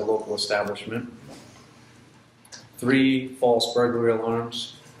disturbance at a local establishment. 3 false burglary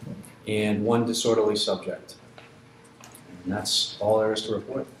alarms and 1 disorderly subject. And that's all there is to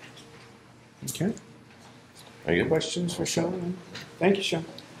report. Okay. Are you good? Questions for Sean? Thank you, Sean.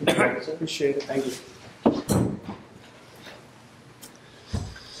 Appreciate it. Thank you.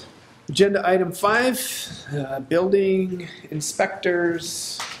 Agenda item 5, building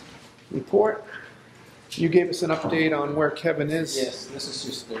inspectors report. You gave us an update on where Kevin is. Yes, this is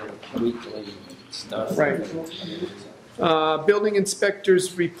just their weekly stuff. Right. Building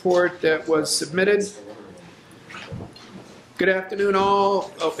inspectors report that was submitted. Good afternoon,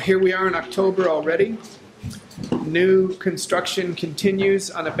 all. Oh, here we are in October already. New construction continues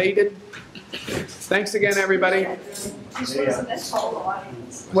unabated. Thanks again, everybody.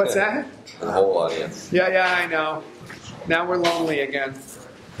 What's that? The whole audience. Yeah, I know. Now we're lonely again.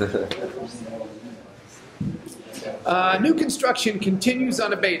 New construction continues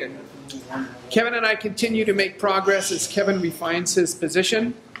unabated. Kevin and I continue to make progress as Kevin refines his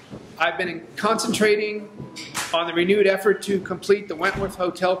position. I've been concentrating on the renewed effort to complete the Wentworth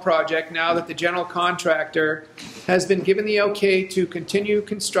Hotel project now that the general contractor has been given the okay to continue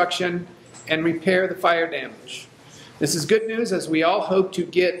construction and repair the fire damage. This is good news as we all hope to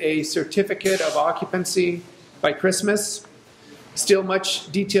get a certificate of occupancy by Christmas. Still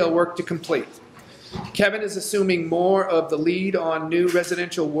much detail work to complete. Kevin is assuming more of the lead on new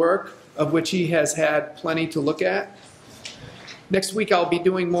residential work, of which he has had plenty to look at. Next week I'll be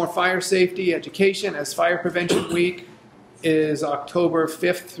doing more fire safety education as Fire Prevention Week is October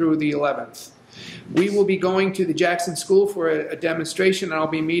 5th through the 11th. We will be going to the Jackson School for a demonstration, and I'll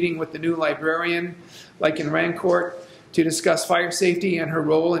be meeting with the new librarian, like in Rancourt, to discuss fire safety and her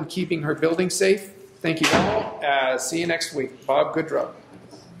role in keeping her building safe. Thank you all. See you next week. Bob Goodrow.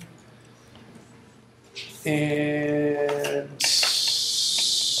 And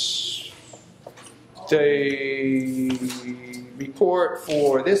the report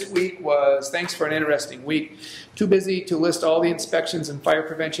for this week was, thanks for an interesting week. Too busy to list all the inspections and fire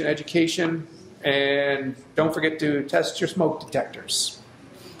prevention education. And don't forget to test your smoke detectors.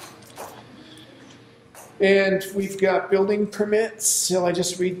 And we've got building permits. Shall I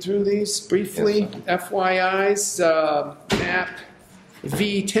just read through these briefly? Yes, FYIs, map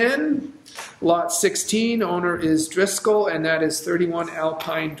V10, lot 16, owner is Driscoll, and that is 31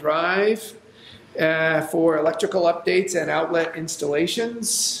 Alpine Drive. For electrical updates and outlet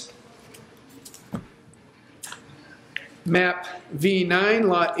installations. Map V9,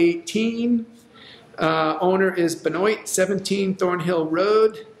 lot 18, owner is Benoit, 17 Thornhill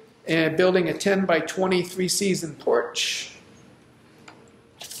Road, and building a 10 by 20 3-season porch.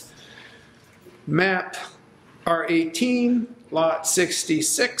 Map R18, lot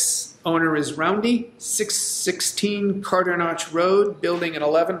 66, owner is Roundy, 616 Carter Notch Road, building an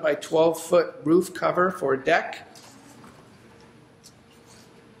 11 by 12 foot roof cover for a deck.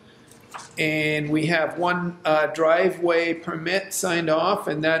 And we have 1 driveway permit signed off,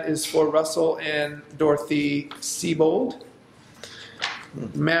 and that is for Russell and Dorothy Siebold.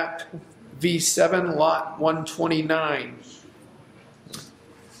 Map V7, lot 129.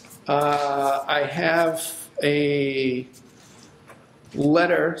 I have a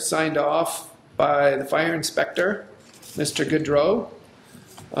letter signed off by the fire inspector, Mr. Goodrow,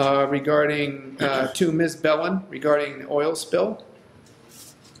 regarding to Ms. Bellin regarding the oil spill.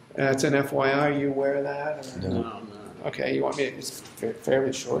 It's an FYI. Are you aware of that? Or? No. Okay, you want me to, it's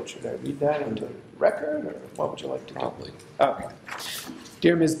fairly short. Should I read that into the record, or what would you like to do? Probably. Okay.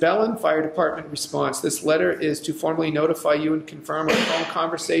 Dear Ms. Bellin, Fire Department response. This letter is to formally notify you and confirm our phone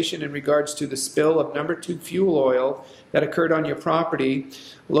conversation in regards to the spill of number 2 fuel oil that occurred on your property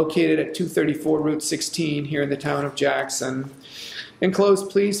located at 234 Route 16 here in the town of Jackson. Enclosed,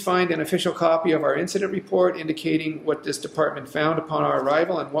 please find an official copy of our incident report indicating what this department found upon our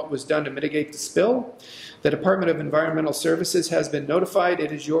arrival and what was done to mitigate the spill. The Department of Environmental Services has been notified.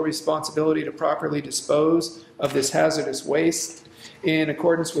 It is your responsibility to properly dispose of this hazardous waste in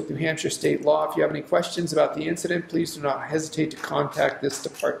accordance with New Hampshire state law. If you have any questions about the incident, please do not hesitate to contact this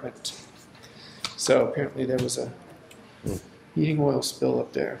department. So apparently there was a heating oil spill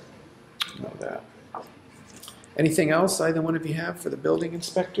up there. I know that. Anything else either one of you have for the building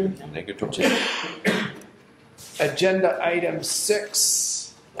inspector? Negative. Agenda item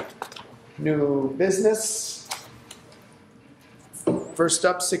 6, new business. First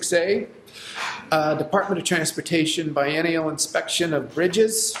up, 6A, Department of Transportation biennial inspection of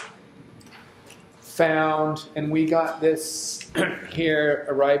bridges. Found, and we got this here,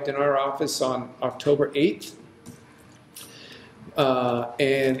 arrived in our office on October 8th.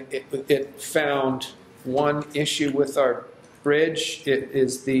 And it found one issue with our bridge. It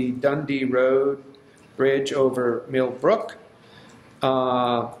is the Dundee Road bridge over Mill Brook.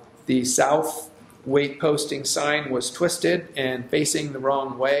 The south weight posting sign was twisted and facing the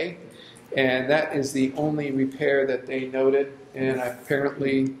wrong way, and that is the only repair that they noted. And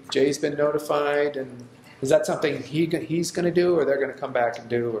apparently Jay's been notified, and is that something he's going to do, or they're going to come back and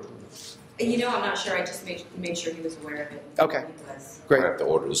do? Or? You know, I'm not sure. I just made sure he was aware of it. Okay, He was. Great. I have to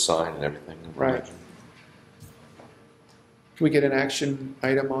order the sign and everything. Right. Can we get an action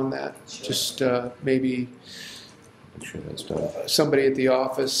item on that? Sure. Just maybe Make sure that's done. somebody at the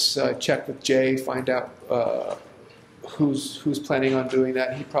office check with Jay, find out who's planning on doing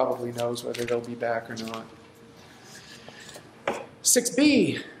that. He probably knows whether they'll be back or not.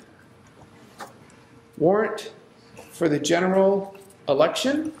 6B, warrant for the general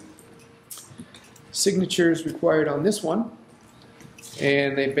election. Signatures required on this one.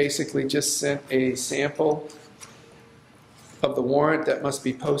 And they basically just sent a sample of the warrant that must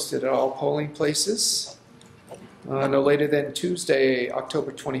be posted at all polling places no later than Tuesday,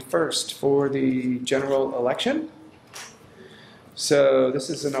 October 21st for the general election. So this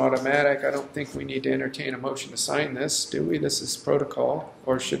is an automatic. I don't think we need to entertain a motion to sign this, do we? This is protocol.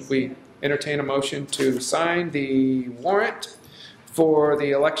 Or should we entertain a motion to sign the warrant for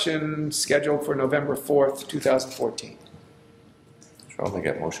the election scheduled for November 4th, 2014? Sure, I'll make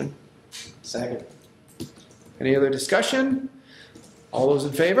that motion. Second. Any other discussion? All those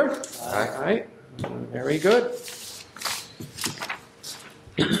in favor? Aye. Aye. Very good.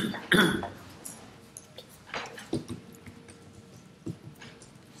 Right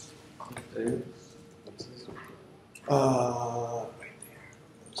there.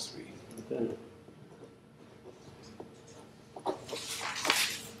 Let's read. Good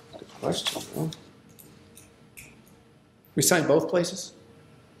question. Huh? We signed both places?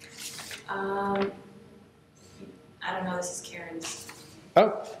 I don't know. This is Karen's.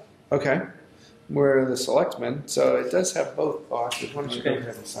 Oh, okay. We're the selectmen, so it does have both boxes. Why don't you go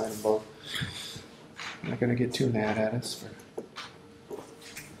ahead and sign them both? I'm not going to get too mad at us for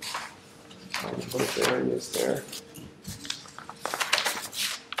signing both areas there.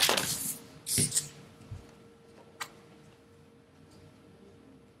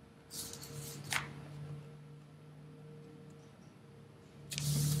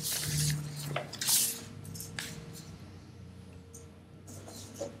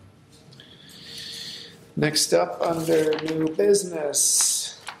 Next up, under new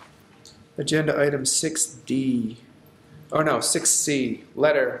business, agenda item 6D, oh no, 6C,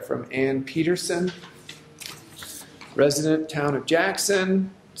 letter from Ann Peterson, resident, town of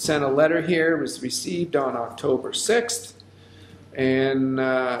Jackson, sent a letter here, was received on October 6th, and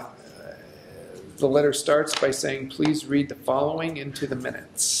the letter starts by saying, please read the following into the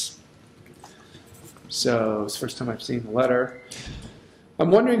minutes. So it's the first time I've seen the letter. I'm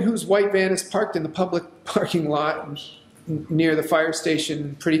wondering whose white van is parked in the public parking lot near the fire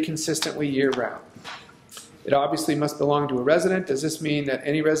station pretty consistently year-round. It obviously must belong to a resident. Does this mean that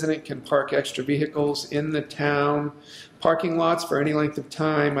any resident can park extra vehicles in the town parking lots for any length of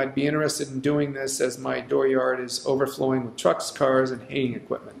time? I'd be interested in doing this as my dooryard is overflowing with trucks, cars, and haying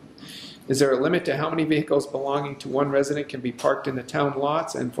equipment. Is there a limit to how many vehicles belonging to one resident can be parked in the town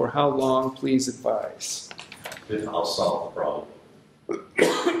lots, and for how long? Please advise. I'll solve the problem.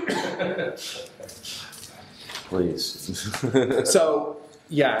 Please. So,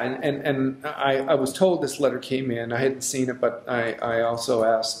 yeah, and I was told this letter came in. I hadn't seen it, but I also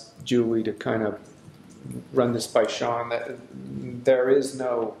asked Julie to kind of run this by Sean, that there is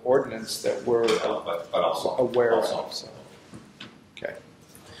no ordinance that we're aware of. So. Okay.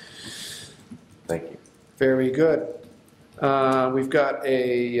 Thank you. Very good. We've got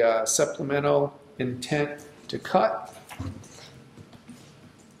a supplemental intent to cut.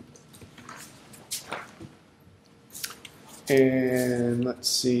 And let's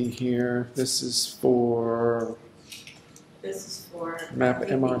see here. This is for map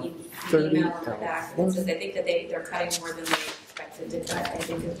MR30. Email on the back. It says I think that they're cutting more than they expected to cut. I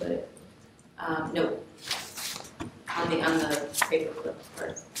think is what it. No. On the paperclip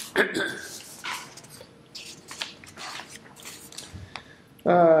part.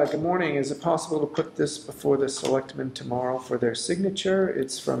 Good morning. Is it possible to put this before the selectmen tomorrow for their signature?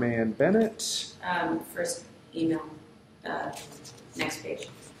 It's from Ann Bennett. First email, next page.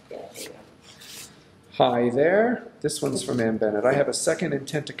 Yeah, there you go. Hi there. This one's from Ann Bennett. I have a second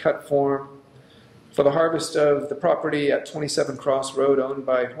intent to cut form for the harvest of the property at 27 Cross Road owned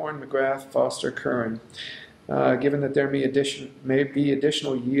by Horn, McGrath, Foster, Curran. Given that there may be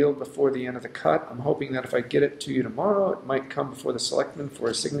additional yield before the end of the cut, I'm hoping that if I get it to you tomorrow, it might come before the selectmen for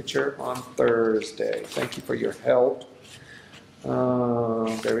a signature on Thursday. Thank you for your help.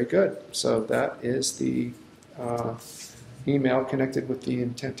 Very good. So that is the email connected with the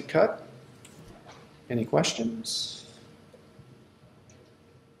intent to cut. Any questions?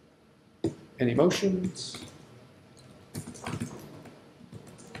 Any motions?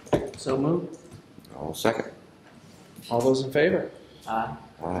 So moved. I'll second. All those in favor? Aye.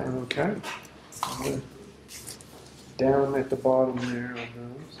 Aye. Okay. Down at the bottom there on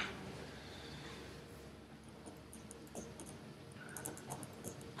those.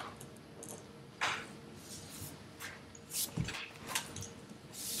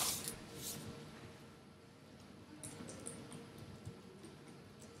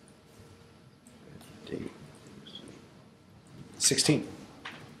 Date. 16.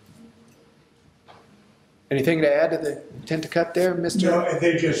 Anything to add to the intent to cut there, Mr.? No,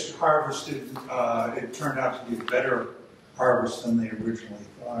 they just harvested, it turned out to be a better harvest than they originally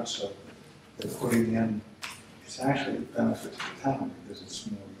thought, so they're putting in, it's actually a benefit to the town because it's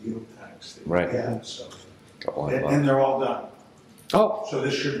more yield tax that Right. we have, so. Couple And $100. they're all done, Oh, so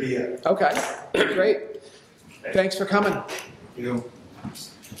this should be it. okay. Great. Thanks for coming. You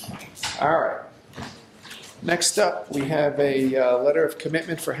All right. Next up, we have a letter of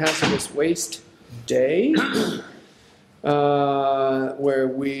commitment for hazardous waste day, where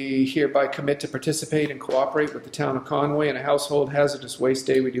we hereby commit to participate and cooperate with the town of Conway in a household hazardous waste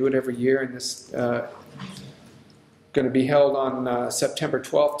day. We do it every year, and this going to be held on September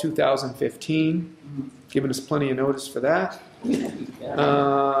 12th, 2015. Giving us plenty of notice for that.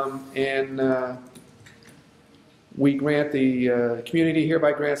 We grant the community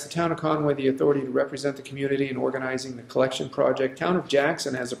hereby grants the town of Conway the authority to represent the community in organizing the collection project. Town of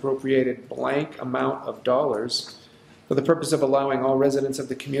Jackson has appropriated blank amount of dollars for the purpose of allowing all residents of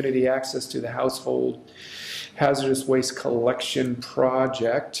the community access to the household hazardous waste collection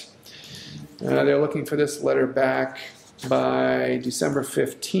project. They're looking for this letter back by December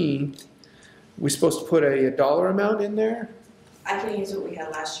 15th. We're supposed to put a dollar amount in there? I can use what we had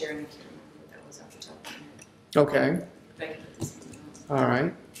last year, and I can't remember what that was off the top of my head. Okay. But I can put this in. All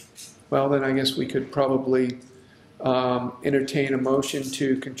right. Well, then I guess we could probably entertain a motion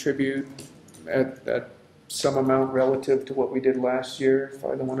to contribute at some amount relative to what we did last year, if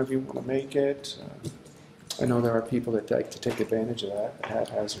either one of you want to make it. I know there are people that like to take advantage of that have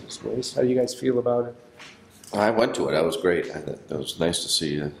hazardous waste. How do you guys feel about it? I went to it. That was great. It was nice to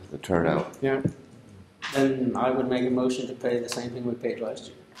see the turnout. Yeah. Then I would make a motion to pay the same thing we paid last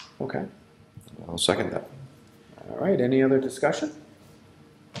year. Okay. I'll second that. All right. Any other discussion?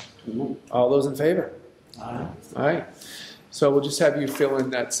 All those in favor? Aye. All right. So we'll just have you fill in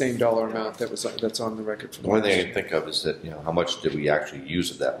that same dollar amount that's on the record for The only last thing I year. can think of is that, how much did we actually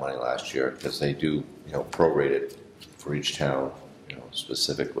use of that money last year? Because they do, prorate it for each town,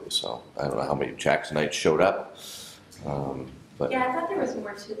 specifically. So I don't know how many Jacksonites showed up. But Yeah, I thought there was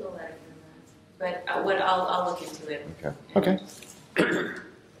more to the letter than that. But I'll look into it. okay. Okay.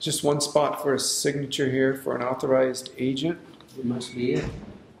 Just one spot for a signature here for an authorized agent. You must be it.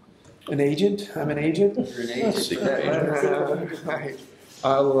 An agent? I'm an agent? You're an agent. Secret agent. Right.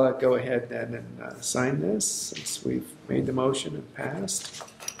 I'll go ahead then and sign this since we've made the motion and passed.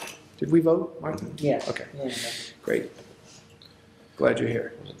 Did we vote, Martin? Yes. Okay, Yeah. great. Glad you're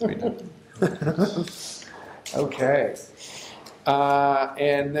here. Was it 3-9? Okay.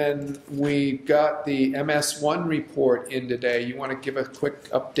 And then we got the MS1 report in today. You want to give a quick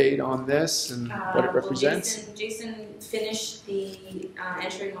update on this and what it represents? Well, Jason finished the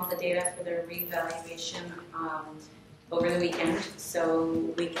entering all the data for their reevaluation over the weekend.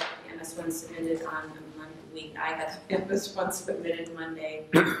 So we got the MS1 submitted on Monday. I got the MS1 submitted Monday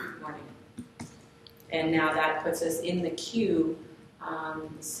morning. And now that puts us in the queue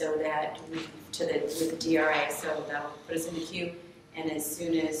so that with the DRA, so that'll put us in the queue, and as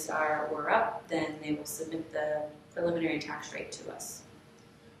soon as we're up, then they will submit the preliminary tax rate to us.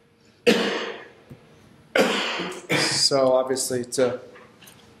 So obviously it's a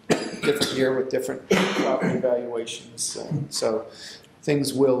different year with different property valuations, so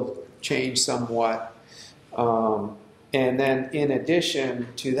things will change somewhat. And then in addition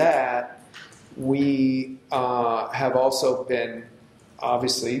to that, we have also been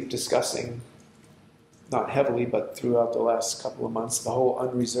obviously discussing, not heavily, but throughout the last couple of months, the whole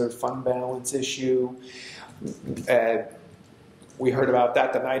unreserved fund balance issue. And we heard about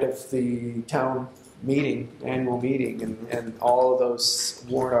that the night of the town meeting, annual meeting, and all of those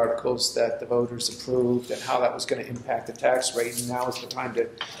warrant articles that the voters approved and how that was going to impact the tax rate. And now is the time to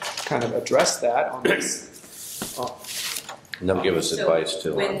kind of address that on this. And they'll give us So advice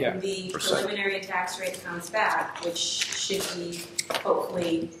too. when on the percent. preliminary tax rate comes back, which should be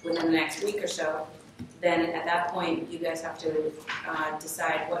hopefully within the next week or so, then at that point, you guys have to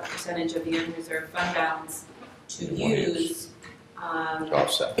decide what percentage of the unreserved fund balance to use To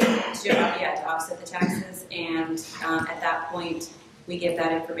offset. to offset the taxes. And at that point, we give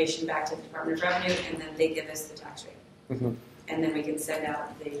that information back to the Department of Revenue, and then they give us the tax rate. Mm-hmm. And then we can send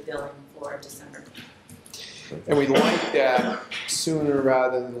out the billing for December. And we'd like that sooner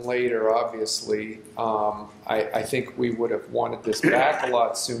rather than later, obviously. I think we would have wanted this back a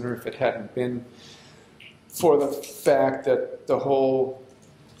lot sooner if it hadn't been for the fact that the whole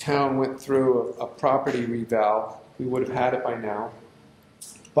town went through a property reval. We would have had it by now.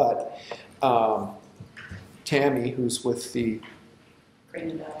 But Tammy, who's with the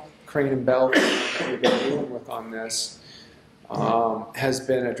Crane and Bell that we've been dealing with on this, has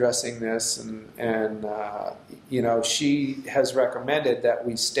been addressing this, and you know, she has recommended that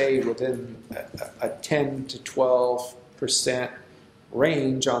we stay within a 10 to 12%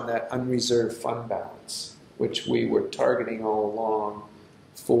 range on that unreserved fund balance, which we were targeting all along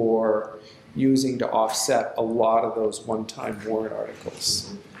for using to offset a lot of those one-time warrant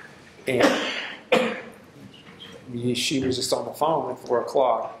articles. And she was just on the phone at 4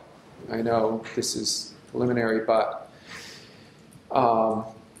 o'clock. I know this is preliminary, but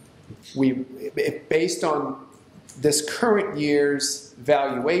based on this current year's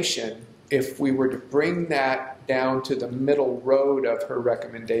valuation, if we were to bring that down to the middle road of her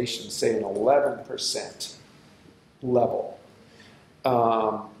recommendation, say an 11% level,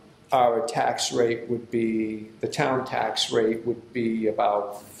 our tax rate would be, the town tax rate would be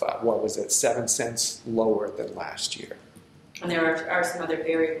about, 7 cents lower than last year. And there are some other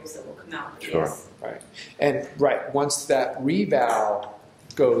variables that will come out. Sure. Yes. Right. And once that reval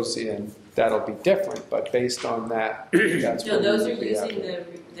goes in, that'll be different, but based on that, that's No, what those we are would be using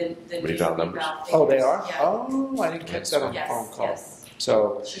at. the Reval numbers. Oh, they are? Yeah. Oh, I didn't catch that on the phone call. Yes,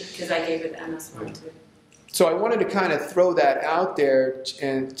 So, because I gave her the MS one too. so I wanted to kind of throw that out there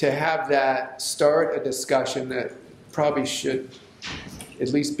and to have that start a discussion that probably should at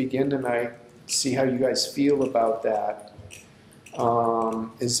least begin tonight, see how you guys feel about that.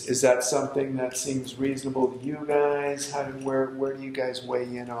 Is that something that seems reasonable to you guys? Where do you guys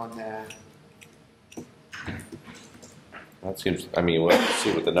weigh in on that? That seems, I mean, we'll have to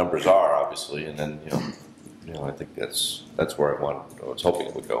see what the numbers are, obviously, and then, I think that's where I was hoping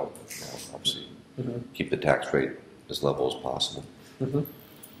it would go. Obviously, keep the tax rate as level as possible. Mm-hmm.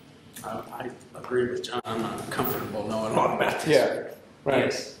 I agree with John. I'm comfortable knowing all about this. Yeah, right.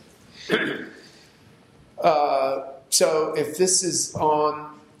 Yes. So if this is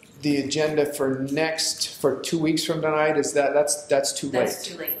on the agenda for 2 weeks from tonight, that's too late? That's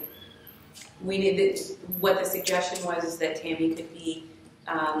too late. We need what the suggestion was is that Tammy could be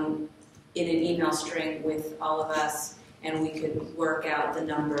in an email string with all of us, and we could work out the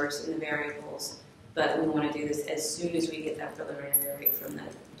numbers and the variables. But we want to do this as soon as we get that preliminary rate from the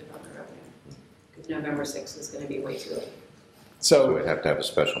Department of Revenue, because November 6th is going to be way too late. So we'd have to have a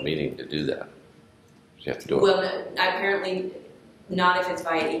special meeting to do that. You have to do it. Well, apparently not if it's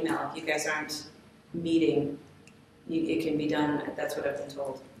via email. If you guys aren't meeting, it can be done. That's what I've been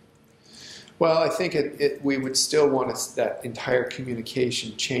told. Well, I think we would still want that entire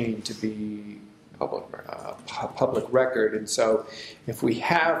communication chain to be public record. And so if we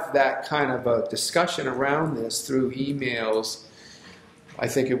have that kind of a discussion around this through emails, I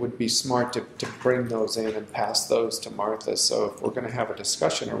think it would be smart to bring those in and pass those to Martha. So if we're going to have a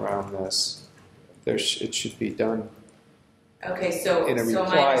discussion around this, it should be done. Okay, so in a my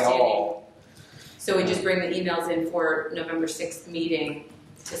reply understanding. all. So we just bring the emails in for November 6th meeting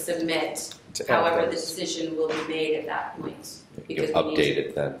to submit. To however, the those. decision will be made at that point. You update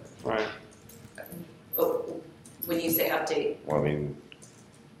it then. Right. Oh, when you say update. Well, I mean,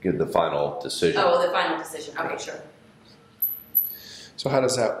 give the final decision. Oh, the final decision. Okay, sure. So how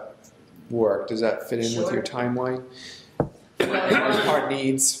does that work? Does that fit in with Sure. your timeline? Well, Our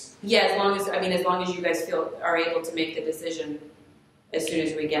needs? yeah, as long as you guys are able to make the decision as soon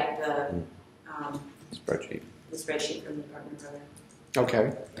as we get the spreadsheet from the Department of Revenue.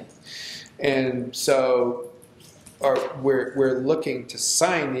 Okay. And so we're looking to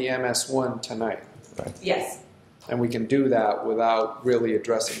sign the MS1 tonight. Yes. And we can do that without really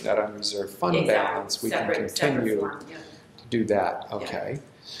addressing that unreserved fund Exactly. balance. We Separate can continue form, yeah. to do that, okay.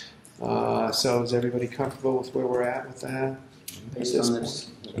 So is everybody comfortable with where we're at with that? Based on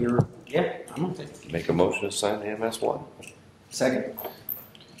this, yeah, I'm okay. Make a motion to sign the MS1. Second.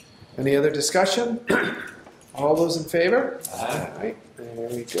 Any other discussion? All those in favor? Aye. All right,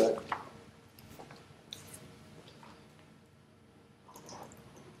 very good.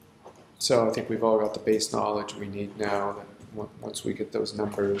 So I think we've all got the base knowledge we need now that once we get those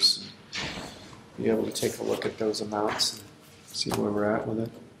numbers, be able to take a look at those amounts and see where we're at with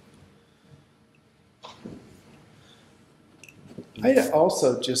it. I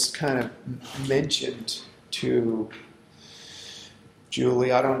also just kind of mentioned to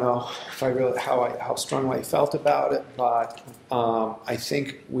Julie, I don't know if I really how strongly I felt about it, but I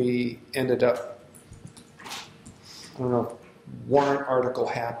think we ended up, I don't know, warrant article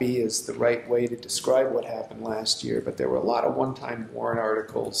happy is the right way to describe what happened last year, but there were a lot of one-time warrant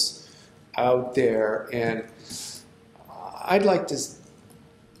articles out there, and I'd like to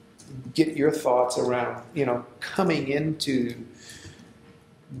get your thoughts around, coming into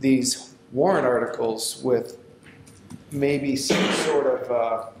these warrant articles with maybe some sort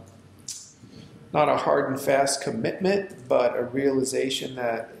of not a hard and fast commitment, but a realization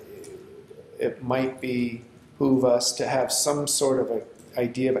that it might behoove us to have some sort of an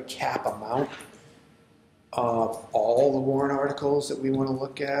idea of a cap amount of all the warrant articles that we want to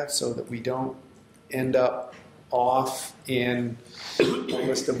look at, so that we don't end up off in a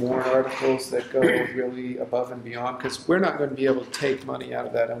list of warrant articles that go really above and beyond, because we're not going to be able to take money out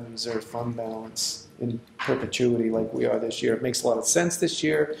of that unreserved fund balance in perpetuity like we are this year. It makes a lot of sense this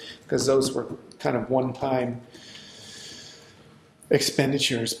year because those were kind of one-time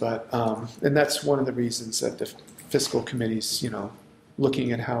expenditures, but and that's one of the reasons that the fiscal committee's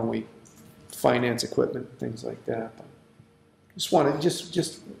looking at how we finance equipment and things like that. But just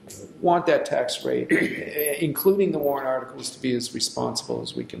want that tax rate, including the warrant articles, to be as responsible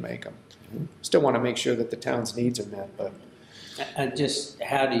as we can make them. Still want to make sure that the town's needs are met, but And just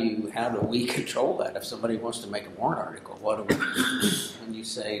how do we control that? If somebody wants to make a warrant article, what do we do? When you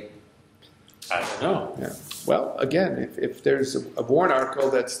say, I don't know. yeah. Well, again, if there's a warrant article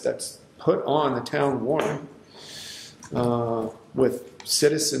that's put on the town warrant with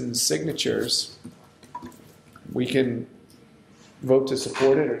citizens' signatures, we can vote to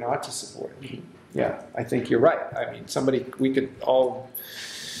support it or not to support it. Yeah, I think you're right. I mean, we could all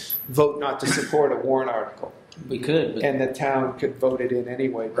vote not to support a warrant article. We could. But and the town could vote it in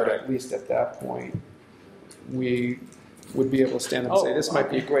anyway, but at least at that point, we would be able to stand up and say, this might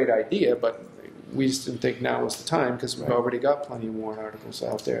be a great idea, but we just didn't think now was the time because we've already got plenty of warrant articles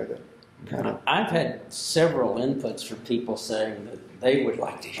out there that kind of... I've had several inputs from people saying that they would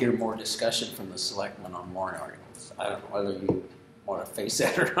like to hear more discussion from the selectmen on warrant articles. I don't know whether you want to face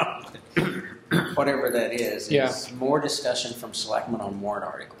that or not, but whatever that is, it's more discussion from selectmen on warrant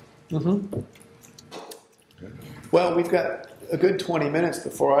articles. Mm-hmm. Well, we've got a good 20 minutes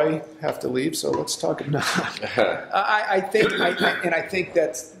before I have to leave, so let's talk about I think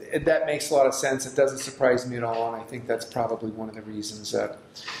that makes a lot of sense. It doesn't surprise me at all, and I think that's probably one of the reasons that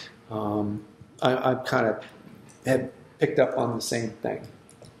I kind of had picked up on the same thing.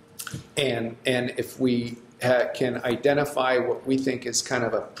 And if we can identify what we think is kind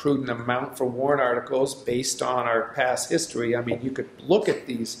of a prudent amount for warrant articles based on our past history, I mean, you could look at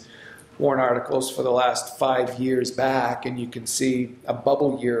these warrant articles for the last 5 years back, and you can see a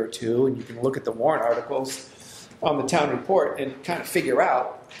bubble year or two, and you can look at the warrant articles on the town report and kind of figure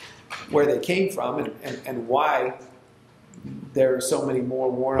out where they came from and why there are so many more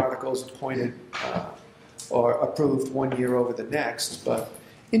warrant articles appointed or approved one year over the next. But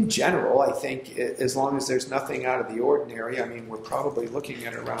in general, I think as long as there's nothing out of the ordinary, I mean, we're probably looking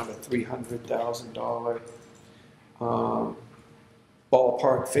at around a $300,000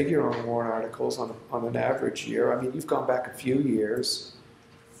 ballpark figure on warrant articles on an average year. I mean, you've gone back a few years,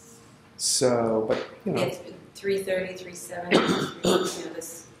 so, but, It's 330, 370,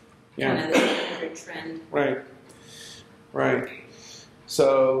 this kind of this trend. Right.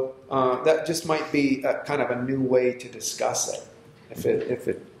 So that just might be a kind of a new way to discuss it. If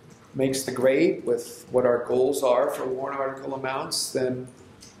it makes the grade with what our goals are for warrant article amounts, then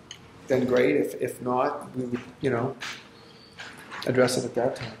great. If not, we would, address it at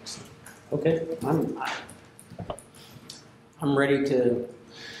that time. So. Okay, I'm ready to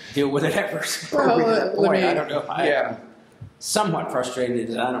deal with it at first. I don't know. I'm somewhat frustrated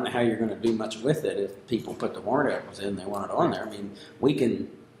that I don't know how you're going to do much with it if people put the warrant articles in, they want it on there. I mean, we can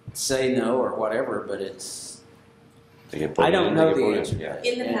say no or whatever, but it's... I don't know the answer.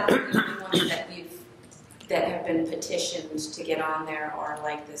 In the past, the ones that have been petitioned to get on there are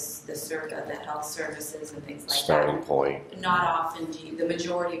like the health services and things like Starting that. point. Not often the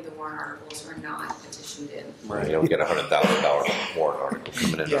majority of the warrant articles are not petitioned in. Right. You don't get a $100,000 warrant article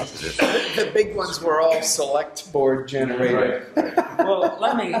coming in. Yeah. The big ones were all select board generated. Well,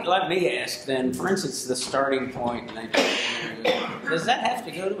 let me ask then, for instance, the starting point, does that have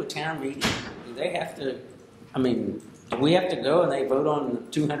to go to a town meeting? Do they have to, I mean, do we have to go and they vote on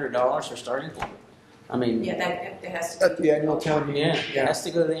 $200 for starting point? I mean, Yeah, that has to At the annual town meeting. yeah, it has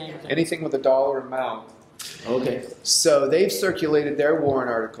to go to the annual. Anything with a dollar amount. Okay. So they've circulated their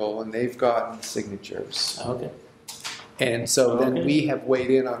warrant article and they've gotten signatures. Okay. And so then Okay. we have weighed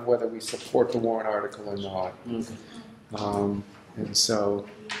in on whether we support the warrant article or not. Okay. And so,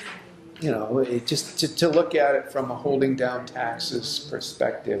 you know, it just to look at it from a holding down taxes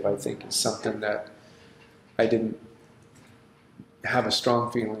perspective, I think is something that I didn't have a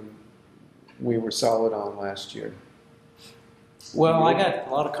strong feeling we were solid on last year. Well, I got a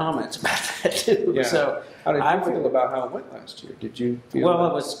lot of comments about that too. Yeah. So How did I you feel about how it went last year? Did you feel well,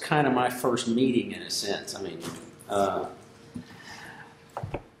 that? it was kind of my first meeting in a sense. I mean,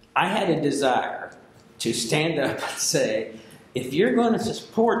 I had a desire to stand up and say, if you're going to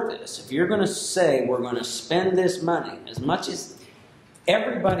support this, if you're going to say we're going to spend this money, as much as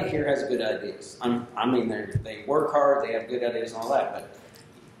everybody here has good ideas. I mean, they work hard, they have good ideas and all that, but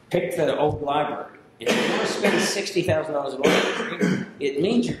pick the old library. If you're going to spend $60,000 a library, it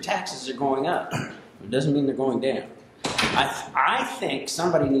means your taxes are going up. It doesn't mean they're going down. I think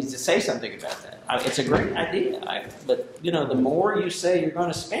somebody needs to say something about that. It's a great idea, but you know, the more you say you're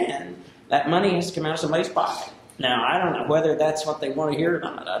going to spend, that money has to come out of somebody's pocket. Now, I don't know whether that's what they want to hear or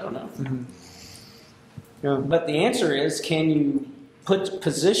not. I don't know. Mm-hmm. Yeah. But the answer is, can you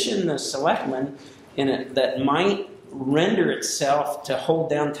position the selectmen in that might render itself to hold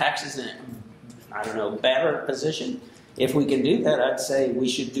down taxes in a, I don't know, better position? If we can do that, I'd say we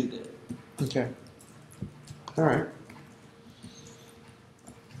should do that. Okay. All right.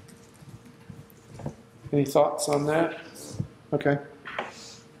 Any thoughts on that? Okay.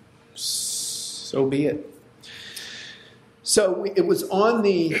 So be it. So it was on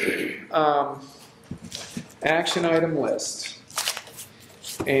the action item list.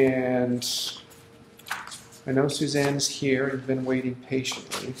 And I know Suzanne's here and been waiting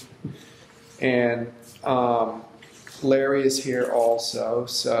patiently. And Larry is here also.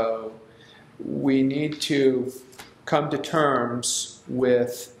 So we need to come to terms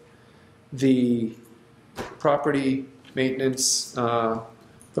with the property maintenance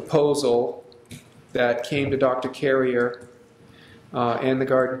proposal that came to Dr. Carrier and the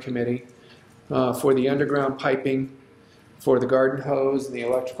garden committee for the underground piping, for the garden hose and the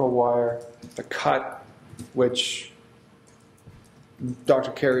electrical wire, the cut, which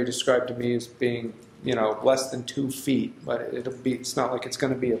Dr. Carrier described to me as being, you know, less than 2 feet, but it's not like it's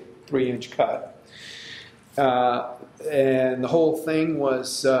going to be a 3-inch cut. And the whole thing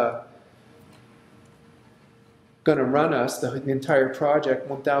was going to run us, the entire project,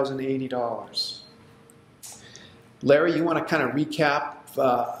 $1,080. Larry, you want to kind of recap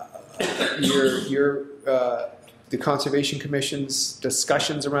the Conservation Commission's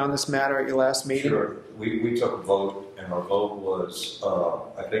discussions around this matter at your last meeting? Sure. We took a vote, and our vote was,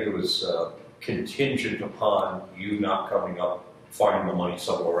 I think it was contingent upon you not coming up, finding the money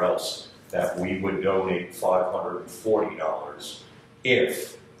somewhere else, that we would donate $540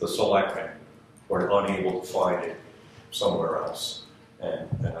 if the selectmen were unable to find it somewhere else. And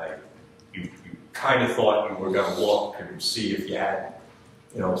you kind of thought you were going to look and see if you had,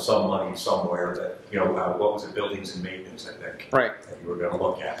 you know, some money somewhere that, you know, what was it, buildings and maintenance, I think, right, that you were going to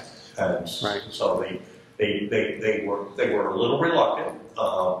look at. And right. so they were a little reluctant.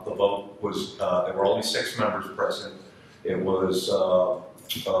 The vote was there were only 6 members present. It was 4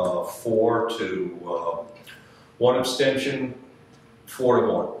 to 1 abstention, 4 to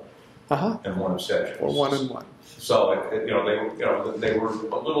 1, and 1 abstention. Or 1 and 1. So they were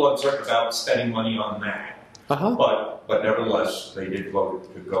a little uncertain about spending money on that. But nevertheless, they did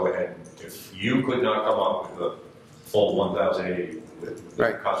vote to go ahead. If you could not come up with the full 1,080, the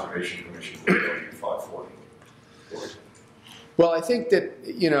Conservation Commission would go to 540. Well, I think that,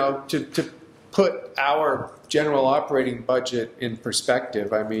 you know, to put our general operating budget in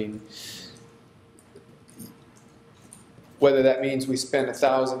perspective, I mean, whether that means we spend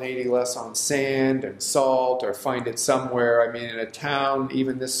 $1,080 less on sand and salt or find it somewhere, I mean, in a town,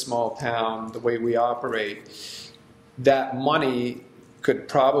 even this small town, the way we operate, that money could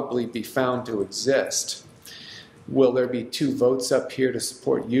probably be found to exist. Will there be 2 votes up here to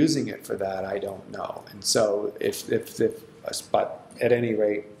support using it for that? I don't know. And so but at any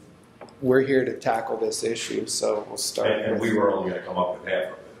rate, we're here to tackle this issue, so we'll start And with. we were only gonna come up with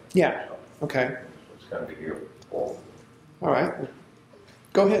half of it. Yeah, okay, It's gonna be here. All. all right.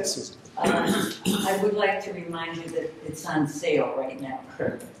 Go ahead, Susan. I would like to remind you that it's on sale right now.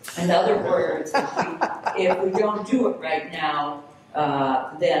 In other words, if we don't do it right now,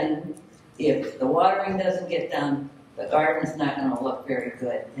 then if the watering doesn't get done, the garden's not going to look very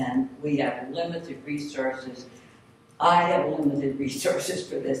good. And we have limited resources. I have limited resources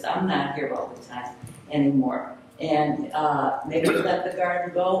for this. I'm not here all the time anymore. And maybe let the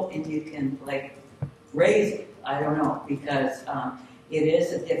garden go and you can like raise it. I don't know, because it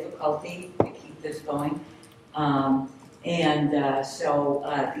is a difficulty to keep this going. So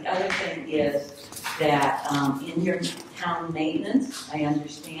the other thing is that in your town maintenance, I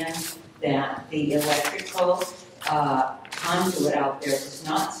understand that the electrical conduit out there is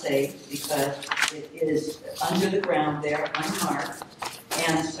not safe because it is under the ground there, unmarked.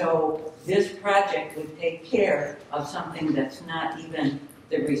 And so this project would take care of something that's not even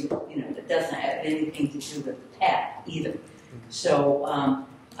that doesn't have anything to do with the tap either. So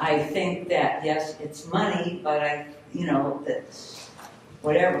I think that yes, it's money, but that's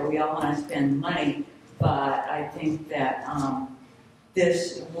whatever. We all want to spend money, but I think that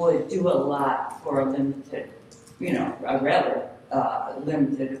this would do a lot for a limited, a rather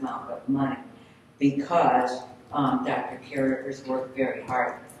limited amount of money, because Dr. Carrier's worked very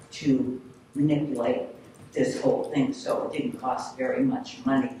hard to manipulate this whole thing, so it didn't cost very much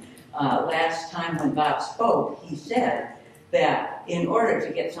money. Last time when Bob spoke, he said that in order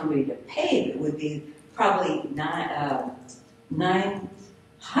to get somebody to pay, it would be probably $300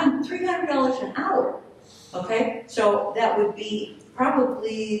 an hour. Okay, so that would be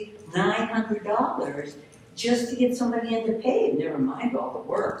probably $900 just to get somebody in to pay. Never mind all the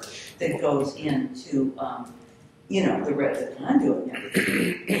work that goes into, the conduit and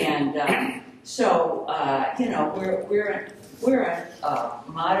everything. And we're a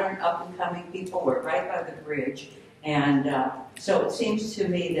modern, up-and-coming people. We're right by the bridge. And so it seems to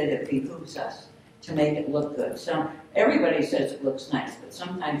me that it behooves us to make it look good. So everybody says it looks nice, but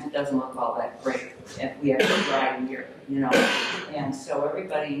sometimes it doesn't look all that great if we have to drive here, And so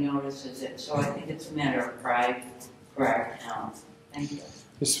everybody notices it. So I think it's a matter of pride for our town. Thank you.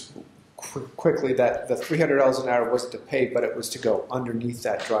 Just quickly, that the $300 an hour wasn't to pay, but it was to go underneath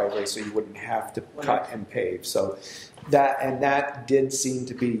that driveway, so you wouldn't have to cut and pave. So that did seem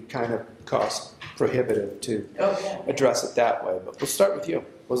to be kind of cost prohibitive to address it that way. But we'll start with you.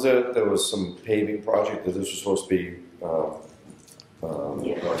 There was some paving project that this was supposed to be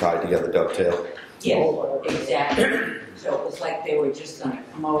tied together, dovetail? Yeah, exactly. So it was like they were just going to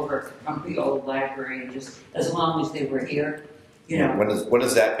come over from the old library and just, as long as they were here, When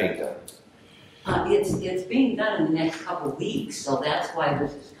is that being done? It's being done in the next couple of weeks, so that's why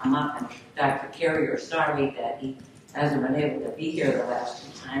this has come up. And Dr. Carrier, sorry that he hasn't been able to be here the last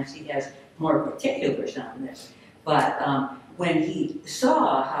 2 times. He has more particulars on this. But when he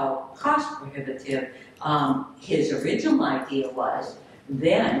saw how cost prohibitive his original idea was,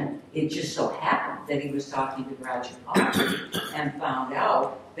 then it just so happened that he was talking to Roger Park and found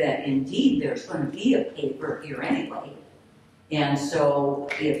out that indeed there's going to be a paper here anyway. And so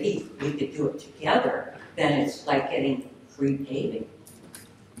if we could do it together, then it's like getting free paving.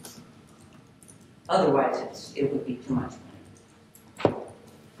 Otherwise, it would be too much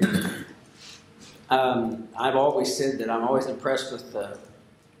money. I've always said that I'm always impressed with the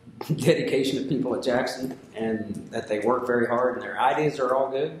dedication of people at Jackson and that they work very hard and their ideas are all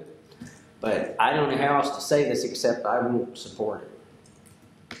good. But I don't know how else to say this except I won't support it.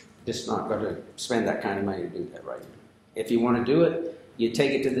 Just not going to spend that kind of money to do that right now. If you want to do it, you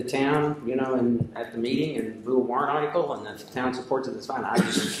take it to the town, and at the meeting and do a warrant article, and if the town supports it, it's fine. I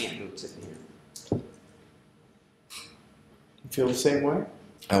just can't do it sitting here. You feel the same way?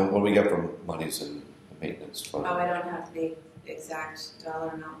 What do we get from monies and maintenance fund? I don't have the exact dollar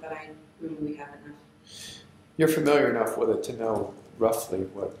amount, but I mean, we have enough. You're familiar enough with it to know roughly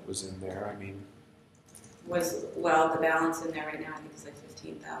what was in there. I mean, the balance in there right now, I think it's like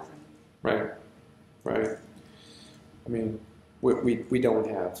 15,000. Right. I mean, we don't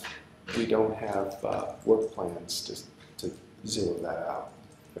have work plans to zero that out,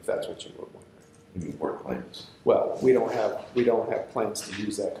 if that's what you were wondering. You mean work plans? Well, we don't have plans to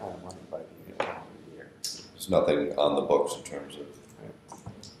use that kind of money by the end of the year. There's nothing on the books in terms of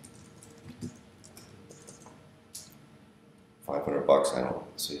 $500. I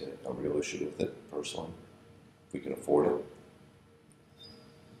don't see a real issue with it personally. We can afford it.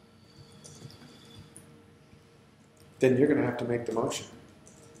 Then you're going to have to make the motion.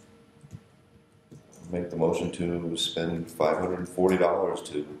 Make the motion to spend $540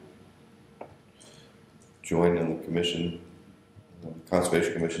 to join in the commission,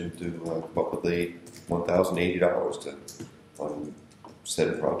 Conservation Commission, to come up with the $1,080 to fund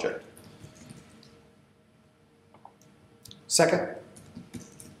said project. Second?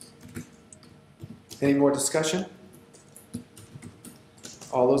 Any more discussion?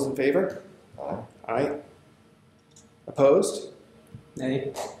 All those in favor? Aye. Aye. Opposed?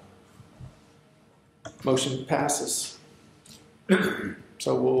 Nay. Motion passes.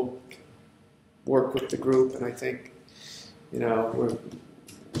 So we'll work with the group, and I think, you know,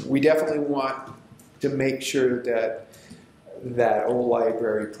 we definitely want to make sure that that old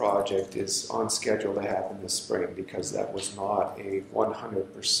library project is on schedule to happen this spring, because that was not a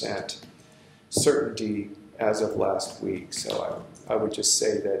 100% certainty as of last week. So I would just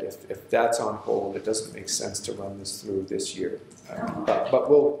say that if that's on hold, it doesn't make sense to run this through this year. But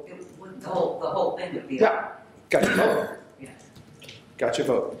we'll... The whole thing would be... Yeah, got your vote. Yeah. Got your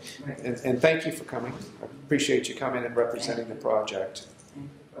vote. Right. And thank you for coming. I appreciate you coming and representing the project. Thank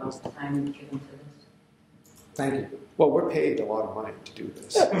you for all the time you've given to this. Thank you. Well, we're paid a lot of money to do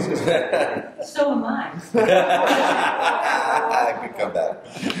this. So am I. Good comeback.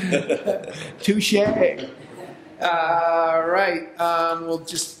 Touche. Right. We'll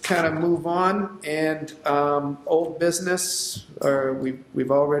just kind of move on. And old business, or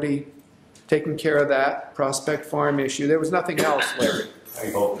we've already taken care of that Prospect Farm issue. There was nothing else, Larry. I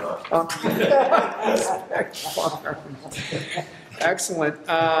hope not. Prospect Farm. Excellent.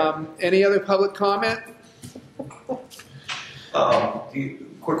 Any other public comment?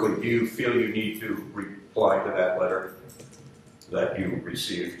 Quickly, do you feel you need to reply to that letter that you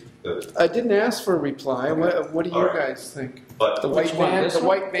received? I didn't ask for a reply. What do you guys think? But the white van. The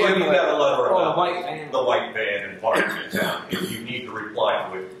white van. Well, you got a letter Oh, about the white van. the white van and parking in town. If you need to reply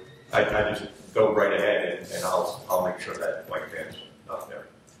to it, I just go right ahead and I'll make sure that white van's not there.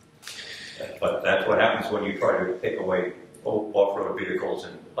 But that's what happens when you try to take away off-road vehicles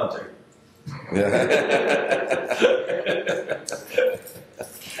and hunting.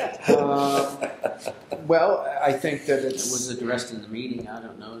 Well, I think that It it's was addressed in the meeting. I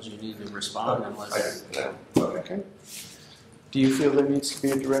don't know as you need to respond unless. okay. Do you feel there needs to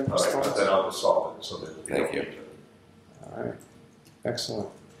be a direct All right, response? then I'll just solve it so that you Thank don't you. need to. All right. Excellent.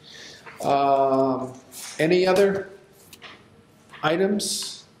 Any other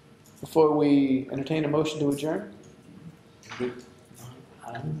items before we entertain a motion to adjourn?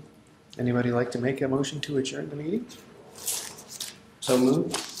 Anybody like to make a motion to adjourn the meeting? So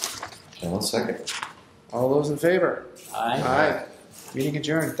moved. And 1 second. All those in favor? Aye. Aye. Meeting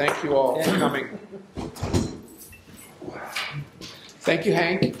adjourned. Thank you all for coming. Thank you,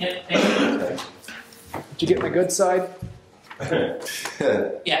 Hank. Yep, thank you. Did you get my good side?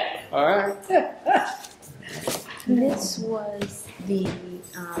 Yeah. All right. This was the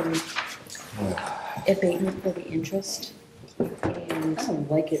abatement for the interest. And I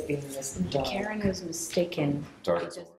don't like it being this dark. Karen was mistaken. Dark. It just-